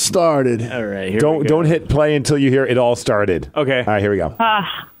all started. All right. Don't hit play until you hear it all started. Okay. All right, here we go.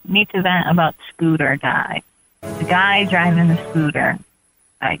 Need to vent about Scooter guy. The guy driving the scooter.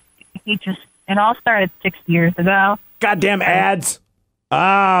 It all started 6 years ago. Goddamn ads. Oh.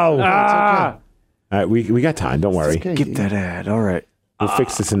 All right, we got time. Don't worry. Okay, Get that ad. All right. We'll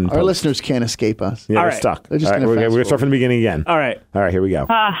fix this in Our post. listeners can't escape us. Yeah, All we're right. stuck. They're just All right, gonna we're going to start from the beginning again. All right. All right, here we go.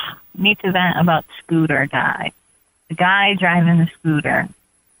 Need to vent about Scooter guy. The guy driving the scooter.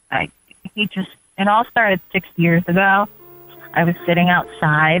 It all started 6 years ago. I was sitting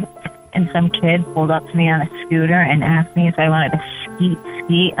outside, and some kid pulled up to me on a scooter and asked me if I wanted to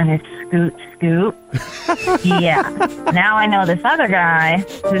skeet on his scoot. Yeah. Now I know this other guy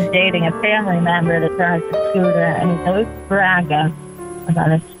who's dating a family member that drives a scooter, and he's always bragging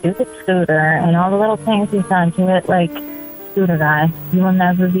about his stupid scooter and all the little things he's done to it, like, scooter guy, you will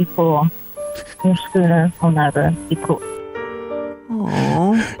never be cool. Your scooter will never be cool.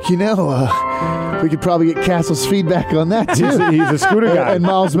 You know, we could probably get Castle's feedback on that too. He's a scooter guy. And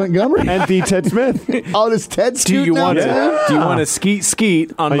Miles Montgomery and the Ted Smith. Oh, does Ted scoot Do you now, want too? to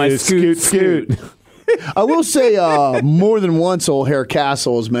skeet on my scoot? I will say more than once old Herr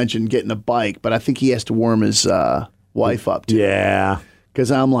Castle has mentioned getting a bike, but I think he has to warm his wife up too. Yeah.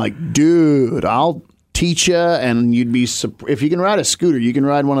 Because I'm like, dude, I'll teach you, and you'd be if you can ride a scooter, you can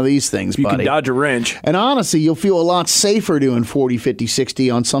ride one of these things, You buddy. can dodge a wrench. And honestly, you'll feel a lot safer doing 40, 50,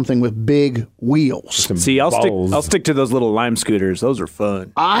 60 on something with big wheels. See, I'll stick to those little Lime scooters. Those are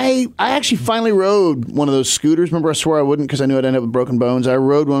fun. I actually finally rode one of those scooters. Remember, I swore I wouldn't because I knew I'd end up with broken bones. I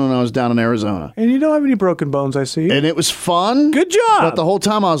rode one when I was down in Arizona. And you don't have any broken bones, I see. And it was fun. Good job. But the whole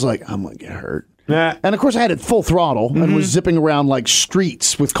time I was like, I'm going to get hurt. Yeah. And of course, I had it full throttle and was zipping around like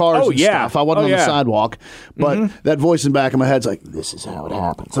streets with cars and stuff. I wasn't on the sidewalk. But that voice in the back of my head's like, this is how it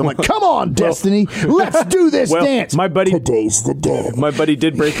happens. I'm like, come on, Destiny. Let's do this dance. Today's the day. My buddy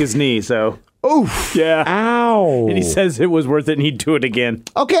did break his knee, so. Oof. Yeah. Ow. And he says it was worth it and he'd do it again.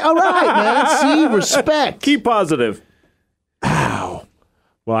 Okay, all right, man. See, respect. Keep positive. Ow.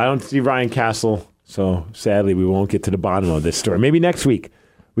 Well, I don't see Ryan Castle, so sadly we won't get to the bottom of this story. Maybe next week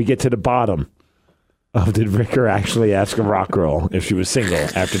we get to the bottom of did Ricker actually ask a rock girl if she was single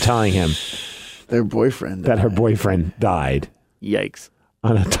after telling him their boyfriend that her boyfriend died. Yikes.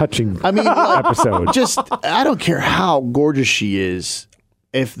 On a touching like, episode. Just, I don't care how gorgeous she is.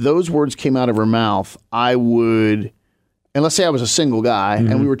 If those words came out of her mouth, I would, and let's say I was a single guy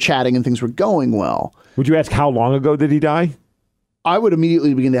and we were chatting and things were going well. Would you ask how long ago did he die? I would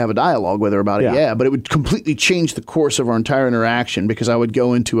immediately begin to have a dialogue with her about it, but it would completely change the course of our entire interaction because I would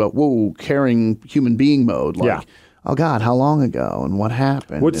go into a, caring human being mode. Like, oh God, how long ago and what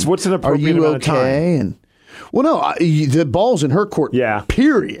happened? What's an appropriate Are you amount of time? okay? And well, no, the ball's in her court,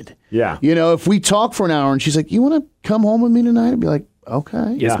 period. Yeah. You know, if we talk for an hour and she's like, you want to come home with me tonight? I'd be like,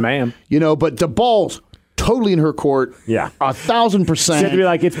 okay. Yes, ma'am. You know, but the ball's totally in her court. Yeah. 1,000%. She had to be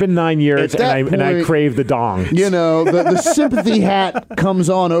like, it's been 9 years and I crave the dong. You know, the sympathy hat comes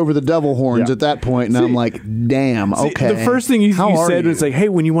on over the devil horns at that point, and I'm like, damn, okay. The first thing you said was like, hey,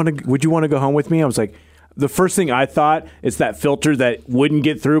 would you want to go home with me? I was like, the first thing I thought is that filter that wouldn't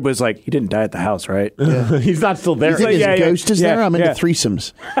get through, but it's like, he didn't die at the house, right? Yeah. He's not still there. You think his ghost is there? I'm into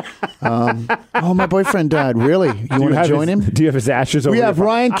threesomes. Oh, my boyfriend died. Really? You want to join him? Do you have his ashes over We have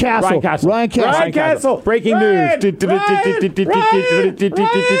Ryan Castle. Ryan Castle. Breaking news. I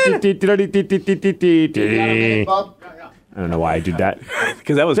don't know why I did that.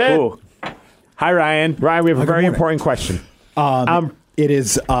 Because that was cool. Hi, Ryan. Ryan, we have a very important question. It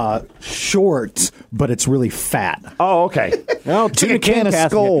is short, but it's really fat. Oh, okay. Oh, tuna can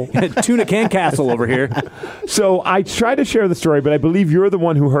skull. Tuna can castle over here. So I tried to share the story, but I believe you're the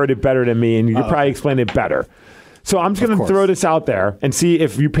one who heard it better than me, and you could probably explain it better. So I'm just going to throw this out there and see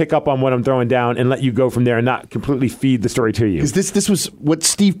if you pick up on what I'm throwing down and let you go from there and not completely feed the story to you. Because this was what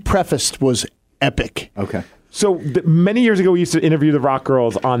Steve prefaced was epic. Okay. So many years ago, we used to interview the rock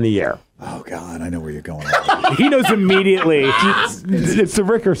girls on the air. Oh, God, I know where you're going. He knows immediately. It's the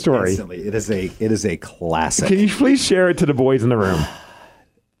Ricker story. Instantly. It is a classic. Can you please share it to the boys in the room?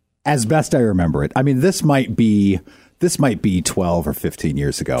 As best I remember it. I mean, this might be 12 or 15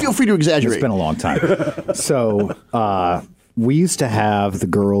 years ago. Feel free to exaggerate. It's been a long time. So we used to have the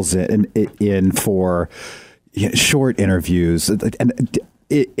girls in for short interviews. And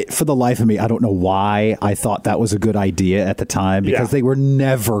for the life of me, I don't know why I thought that was a good idea at the time because they were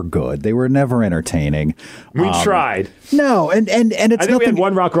never good. They were never entertaining. We tried. No, and it's I think nothing. we had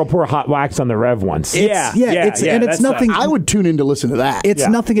one rock girl pour hot wax on the Rev once. It's nothing. I would tune in to listen to that. It's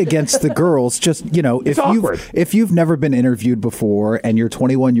nothing against the girls. Just if you've never been interviewed before and you're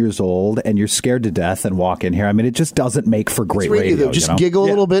 21 years old and you're scared to death and walk in here, I mean, it just doesn't make for great radio. Just giggle a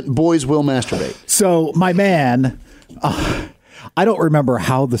little bit. Boys will masturbate. So my man. I don't remember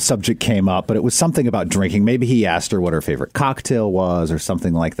how the subject came up, but it was something about drinking. Maybe he asked her what her favorite cocktail was or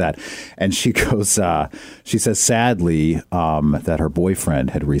something like that. And she goes, she says, sadly, that her boyfriend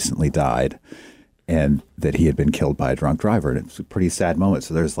had recently died and that he had been killed by a drunk driver. And it's a pretty sad moment.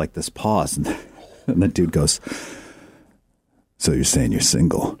 So there's like this pause. And the dude goes, so you're saying you're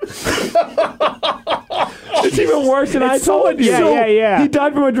single? It's even worse than I told you. Yeah. He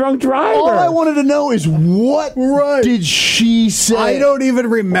died from a drunk driver. All I wanted to know is what did she say? I don't even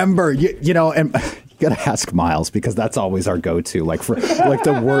remember. You know, and you gotta ask Miles because that's always our go-to. Like for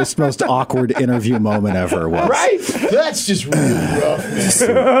the worst, most awkward interview moment ever was. Right? That's just really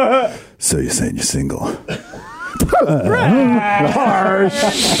rough. So you're saying you're single? Harsh.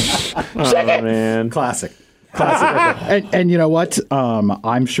 Oh, man. Classic. And you know what?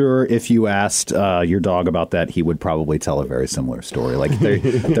 I'm sure if you asked your dog about that, he would probably tell a very similar story. Like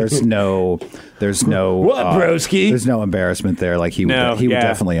there's no what, broski? There's no embarrassment there. Like he would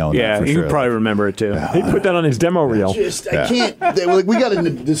definitely own that. Yeah, for he sure. would probably remember it too. He put that on his demo reel. I can't. We got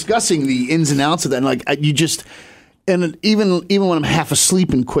into discussing the ins and outs of that. And like you just, and even when I'm half asleep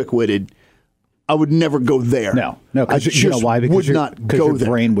and quick witted. I would never go there. No, I because you know why? Because your there.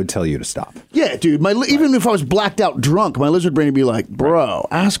 brain would tell you to stop. Yeah, dude. Even if I was blacked out drunk, my lizard brain would be like, bro,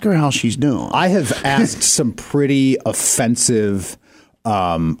 ask her how she's doing. I have asked some pretty offensive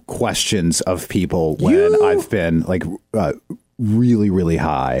questions of people when I've been like really, really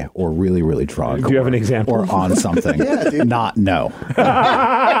high or really, really drunk. Do you have an example? Or on something. Yeah, dude. Not that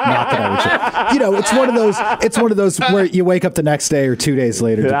I would say. You know, it's one of those where you wake up the next day or 2 days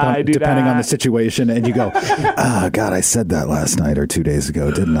later, depending on the situation, and you go, God, I said that last night or 2 days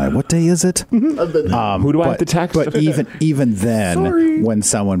ago, didn't I? What day is it? Who do I have to text? But even then, when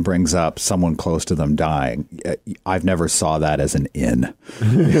someone brings up someone close to them dying, I've never saw that as an in.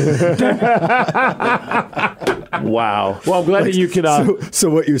 Wow. Well, I'm glad that you can. So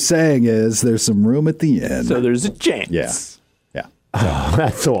what you're saying is there's some room at the end. So there's a chance. Yeah. Oh,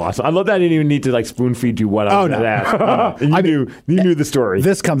 that's so awesome. I love that I didn't even need to like spoon feed you what I was going to ask. You knew the story.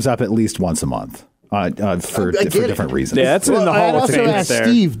 This comes up at least once a month. For different reasons. Yeah, that's in the Hall of Fame. I also asked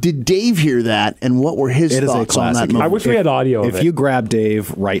Steve, did Dave hear that, and what were his thoughts on that moment? I wish we had audio of it. If you grab Dave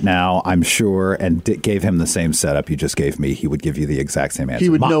right now, I'm sure, and gave him the same setup you just gave me, he would give you the exact same answer. He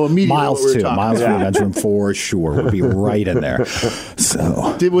would know immediately Miles what we were too. talking Miles about. from Revenge Room 4, sure, would be right in there.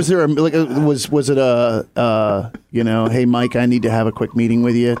 So, was there was it a hey Mike, I need to have a quick meeting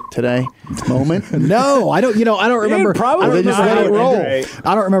with you today moment? No, I don't. I don't remember. Probably just let it roll.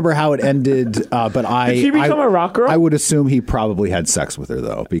 I don't remember how it ended, but Did she become a rock girl? I would assume he probably had sex with her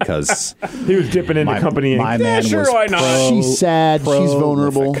though, because he was dipping into company. My man was why not? She's sad. She's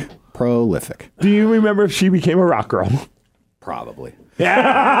vulnerable. Prolific. Do you remember if she became a rock girl? Probably.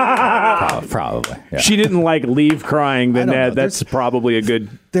 Yeah. Probably. Yeah. She didn't leave crying. Then that's probably a good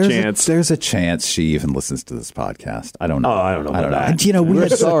chance. There's a chance she even listens to this podcast. I don't know. Oh, I don't know about that. And, we're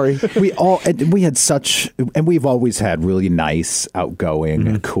sorry. We've always had really nice,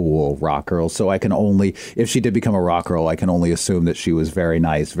 outgoing, cool rock girls. So I can only, if she did become a rock girl, I can only assume that she was very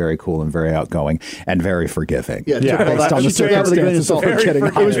nice, very cool, and very outgoing, and very forgiving. Yeah, based on the circumstances of her getting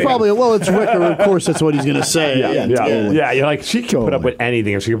it was probably it's Rick. Of course, that's what he's going to say. Yeah. You're like, she can put up with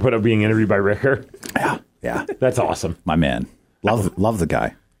anything if she can put up being interviewed by Ricker. Yeah. That's awesome. My man. Love the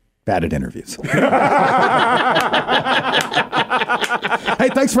guy. Bad at interviews. Hey,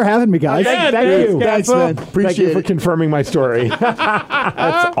 thanks for having me, guys. Thank you. Thanks, man. Thank you for confirming my story.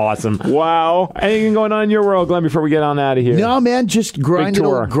 That's awesome. Wow. Anything going on in your world, Glenn, before we get on out of here? No, man, just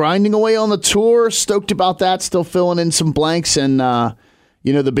grinding away on the tour. Stoked about that. Still filling in some blanks. And,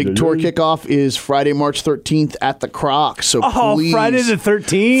 the big tour kickoff is Friday, March 13th at the Croc. So please. Friday the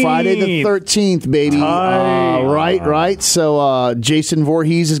 13th. Friday the 13th, baby. Right. So Jason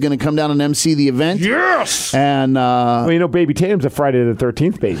Voorhees is going to come down and MC the event. Yes. And Baby Tatum's a Friday the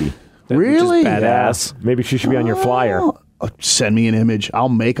 13th baby. Really? Badass. Maybe she should be on your flyer. Send me an image. I'll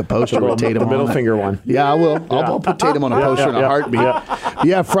make a poster with Tatum the middle on it. finger one. Yeah, I will. I'll put Tatum on a poster in a heartbeat.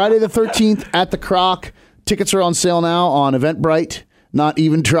 Yeah, Friday the 13th at the Croc. Tickets are on sale now on Eventbrite. Not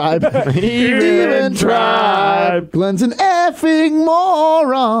Even Tribe. Even Tribe. Glenn's an effing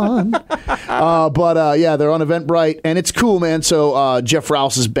moron. But they're on Eventbrite, and it's cool, man. So Jeff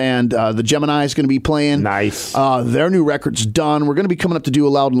Rouse's band, the Gemini, is going to be playing. Nice. Their new record's done. We're going to be coming up to do a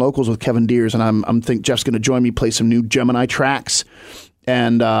Loud and Locals with Kevin Deers, and I'm think Jeff's going to join me, play some new Gemini tracks.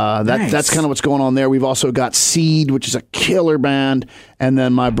 And that's kind of what's going on there. We've also got Seed, which is a killer band, and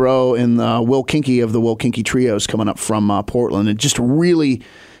then my bro in Will Kinky of the Will Kinky Trios coming up from Portland. And just really,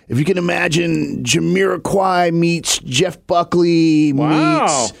 if you can imagine, Jamiroquai meets Jeff Buckley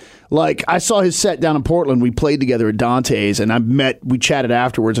meets. Like, I saw his set down in Portland. We played together at Dante's, and we chatted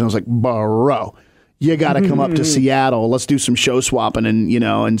afterwards, and I was like, bro, you got to come up to Seattle. Let's do some show swapping,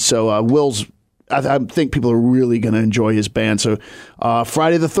 and so Will's. I think people are really going to enjoy his band. So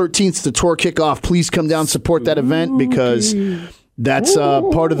Friday the 13th, the tour kickoff. Please come down and support that event because that's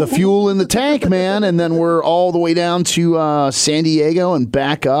part of the fuel in the tank, man. And then we're all the way down to San Diego and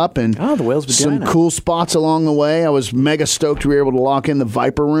back up. And the Whale's some Vagina. cool spots along the way. I was mega stoked we were able to lock in the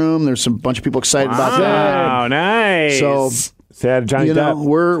Viper Room. There's a bunch of people excited about that. Wow, nice. So... Sad Johnny Depp.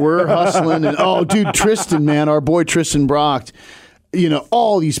 We're hustling. And, dude, Tristan, man, our boy Tristan Brock,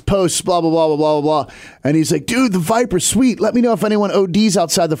 all these posts, blah, blah, blah, blah, blah, blah. And he's like, dude, the Viper's sweet. Let me know if anyone ODs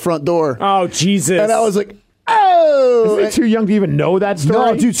outside the front door. Oh, Jesus. And I was like, oh. Isn't it too young to even know that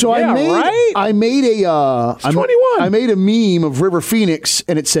story? No, dude. So I made a 21. I made a meme of River Phoenix,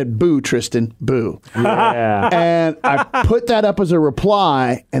 and it said, boo, Tristan, boo. Yeah. And I put that up as a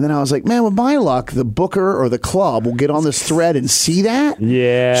reply, and then I was like, man, with my luck, the booker or the club will get on this thread and see that.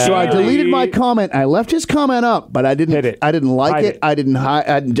 Yeah. So I deleted my comment. I left his comment up, but I didn't. Hit it. I didn't like Hide it. it. I didn't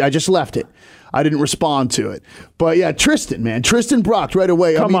hide. I just left it. I didn't respond to it. But yeah, Tristan, man. Tristan Brock right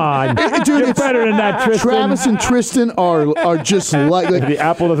away. Come on. Dude, You're better than that, Tristan. Travis and Tristan are just like the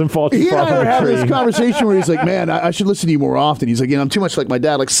apple doesn't fall too he far and I from were the having tree. this conversation where he's like, man, I should listen to you more often. He's like, I'm too much like my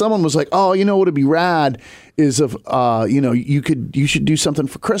dad. Like someone was like, oh, you know what would be rad is if you should do something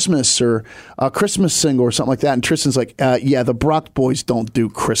for Christmas or a Christmas single or something like that. And Tristan's like, yeah, the Brock boys don't do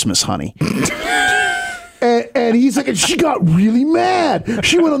Christmas, honey. And he's like, and she got really mad.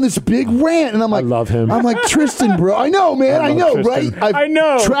 She went on this big rant, and I'm like, I love him. I'm like, Tristan, bro. I know, man. I know, Tristan. right? I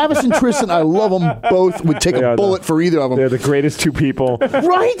know. Travis and Tristan, I love them both. Would take a bullet for either of them. They're the greatest two people.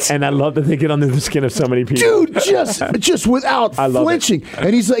 Right? And I love that they get under the skin of so many people. Dude, just without flinching.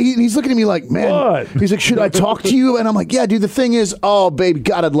 And he's looking at me like, man. What? He's like, should I talk to you? And I'm like, yeah, dude, the thing is, oh, baby,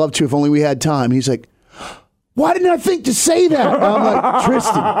 God, I'd love to if only we had time. And he's like, why didn't I think to say that? And I'm like,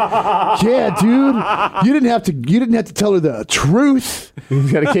 Tristan, yeah, dude, you didn't have to tell her the truth.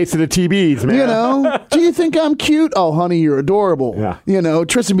 He's got a case of the TBs, man. You know, do you think I'm cute? Oh, honey, you're adorable. Yeah. You know,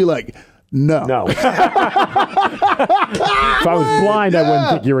 Tristan be like, no. If I was blind, I wouldn't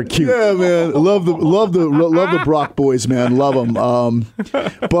think you were cute. Yeah, man. Love the Brock boys, man. Love them.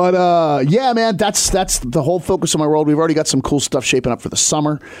 But yeah, man, that's the whole focus of my world. We've already got some cool stuff shaping up for the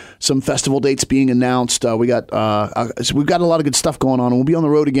summer. Some festival dates being announced. We've got a lot of good stuff going on, and we'll be on the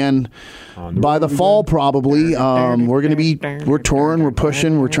road again by the fall, probably. We're touring, we're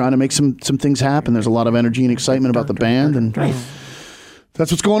pushing, we're trying to make some things happen. There's a lot of energy and excitement about the band, and that's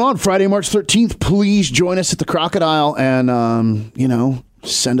what's going on. Friday, March 13th. Please join us at the Crocodile and,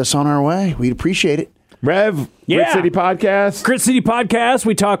 send us on our way. We'd appreciate it. Rev, Grit City Podcast. Grit City Podcast.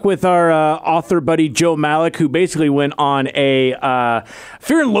 We talk with our author buddy Joe Malik, who basically went on a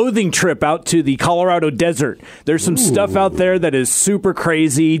fear and loathing trip out to the Colorado desert. There's some stuff out there that is super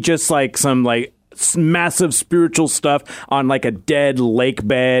crazy, just like some massive spiritual stuff on like a dead lake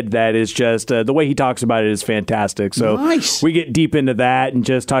bed that is just the way he talks about it is fantastic. So we get deep into that and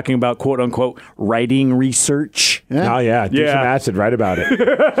just talking about quote unquote writing research. Yeah. Oh yeah, do some acid, write about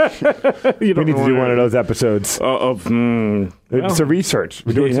it. We need to do one of those episodes. It's a research.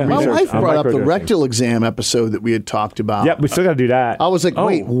 We're doing some My research. wife brought up the rectal exam episode that we had talked about. Yep, we still got to do that. I was like,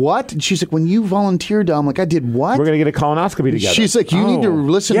 wait, what? And she's like, when you volunteered, I'm like, I did what? We're going to get a colonoscopy together. She's like, you need to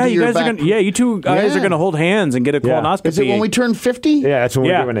listen to your back. You two guys are going to hold hands and get a colonoscopy. Is it when we turn 50? Yeah, that's when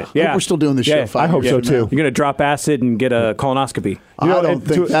we're doing it. I hope we're still doing this show. I hope so too. You're going to drop acid and get a colonoscopy. I don't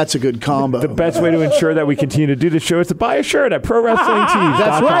think that's a good combo. The best way to ensure that we continue to do the show is to buy a shirt at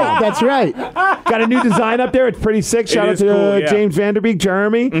ProWrestlingTees.com. That's right. Got a new design up there. It's pretty sick. Shout out to James Vanderbeek,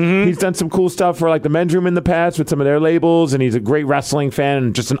 Jeremy. Mm-hmm. He's done some cool stuff for like the men's room in the past with some of their labels, and he's a great wrestling fan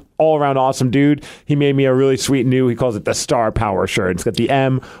and just an all-around awesome dude. He made me a really sweet new, he calls it the Star Power shirt. It's got the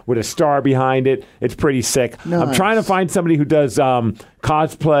M with a star behind it. It's pretty sick. Nice. I'm trying to find somebody who does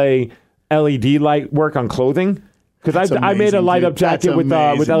cosplay LED light work on clothing. Because I made a light up jacket with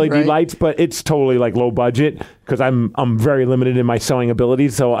LED lights, but it's totally like low budget because I'm very limited in my sewing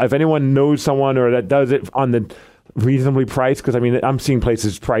abilities. So if anyone knows someone or that does it on the reasonably priced, because I mean I'm seeing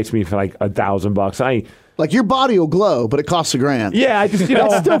places price me for like $1,000. Like your body will glow, but it costs $1,000. Yeah, I just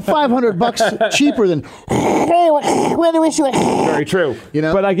that's still $500 cheaper than. Very true.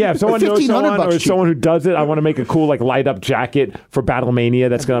 But like, yeah, if someone knows someone or someone who does it, I want to make a cool like light up jacket for Battlemania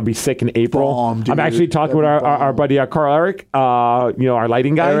that's going to be sick in April. I'm actually talking with our buddy Carl Eric, our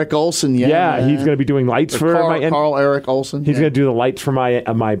lighting guy, Eric Olson. Yeah, he's going to be doing lights for Carl Eric Olson. He's going to do the lights for my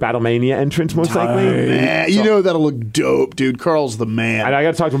Battlemania entrance most likely. Man, that'll look dope, dude. Carl's the man. And I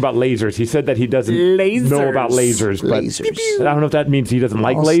got to talk to him about lasers. He said that he doesn't know about lasers, but I don't know if that means he doesn't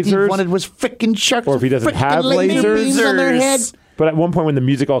like lasers. Steve wanted was freaking sharks, or if he doesn't have lasers on their head. But at one point when the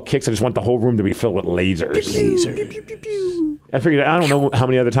music all kicks, I just want the whole room to be filled with lasers. I figured I don't know how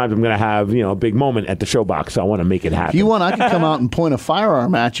many other times I'm going to have a big moment at the showbox, so I want to make it happen. If you want, I can come out and point a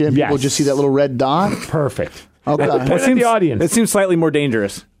firearm at you, and people just see that little red dot. Perfect. Okay. The audience. It seems slightly more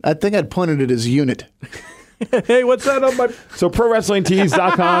dangerous. I think I'd pointed it as unit. Hey, what's that on my... So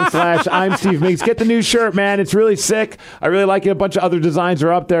ProWrestlingTees.com/I'm Steve Migs. Get the new shirt, man. It's really sick. I really like it. A bunch of other designs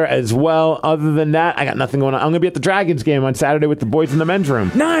are up there as well. Other than that, I got nothing going on. I'm going to be at the Dragons game on Saturday with the boys in the men's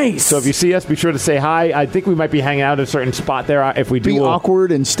room. Nice. So if you see us, be sure to say hi. I think we might be hanging out at a certain spot there. If we do, be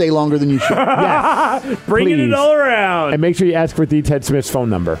awkward and stay longer than you should. Yes. Bringing it all around. And make sure you ask for Ted Smith's phone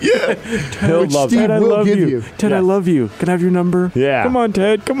number. Yeah. He'll love Steve that. will give you. Ted, I love you. Can I have your number? Yeah. Come on,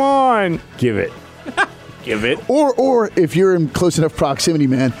 Ted. Come on. Give it. Give it. Or if you're in close enough proximity,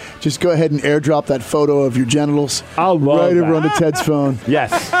 man, just go ahead and airdrop that photo of your genitals. I'll love right that. over onto Ted's phone.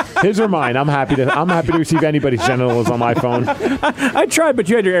 Yes, his or mine. I'm happy to receive anybody's genitals on my phone. I tried, but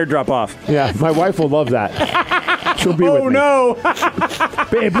you had your airdrop off. Yeah, my wife will love that. She'll be with me. no.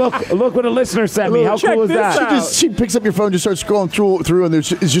 Babe, look what a listener sent me. How cool is that? She picks up your phone, just starts scrolling through, and it's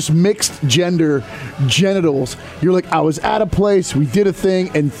just mixed gender genitals. You're like, I was at a place, we did a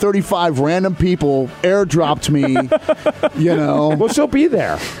thing, and 35 random people airdropped me. Well, she'll be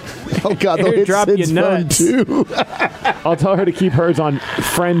there. Oh God, they'll hit Airdrop Sid's you phone nuts. too. I'll tell her to keep hers on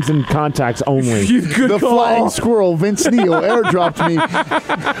friends and contacts only. The flying squirrel, Vince Neil, airdropped me.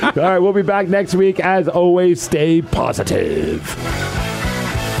 All right, we'll be back next week. As always, stay positive.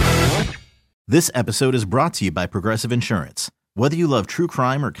 This episode is brought to you by Progressive Insurance. Whether you love true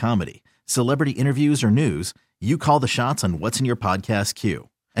crime or comedy, celebrity interviews or news, you call the shots on what's in your podcast queue.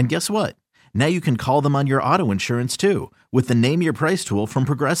 And guess what? Now you can call them on your auto insurance too with the Name Your Price tool from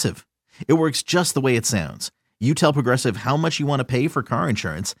Progressive. It works just the way it sounds. You tell Progressive how much you want to pay for car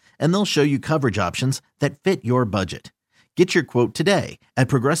insurance, and they'll show you coverage options that fit your budget. Get your quote today at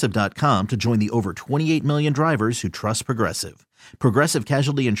Progressive.com to join the over 28 million drivers who trust Progressive. Progressive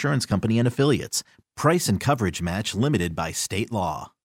Casualty Insurance Company and Affiliates. Price and coverage match limited by state law.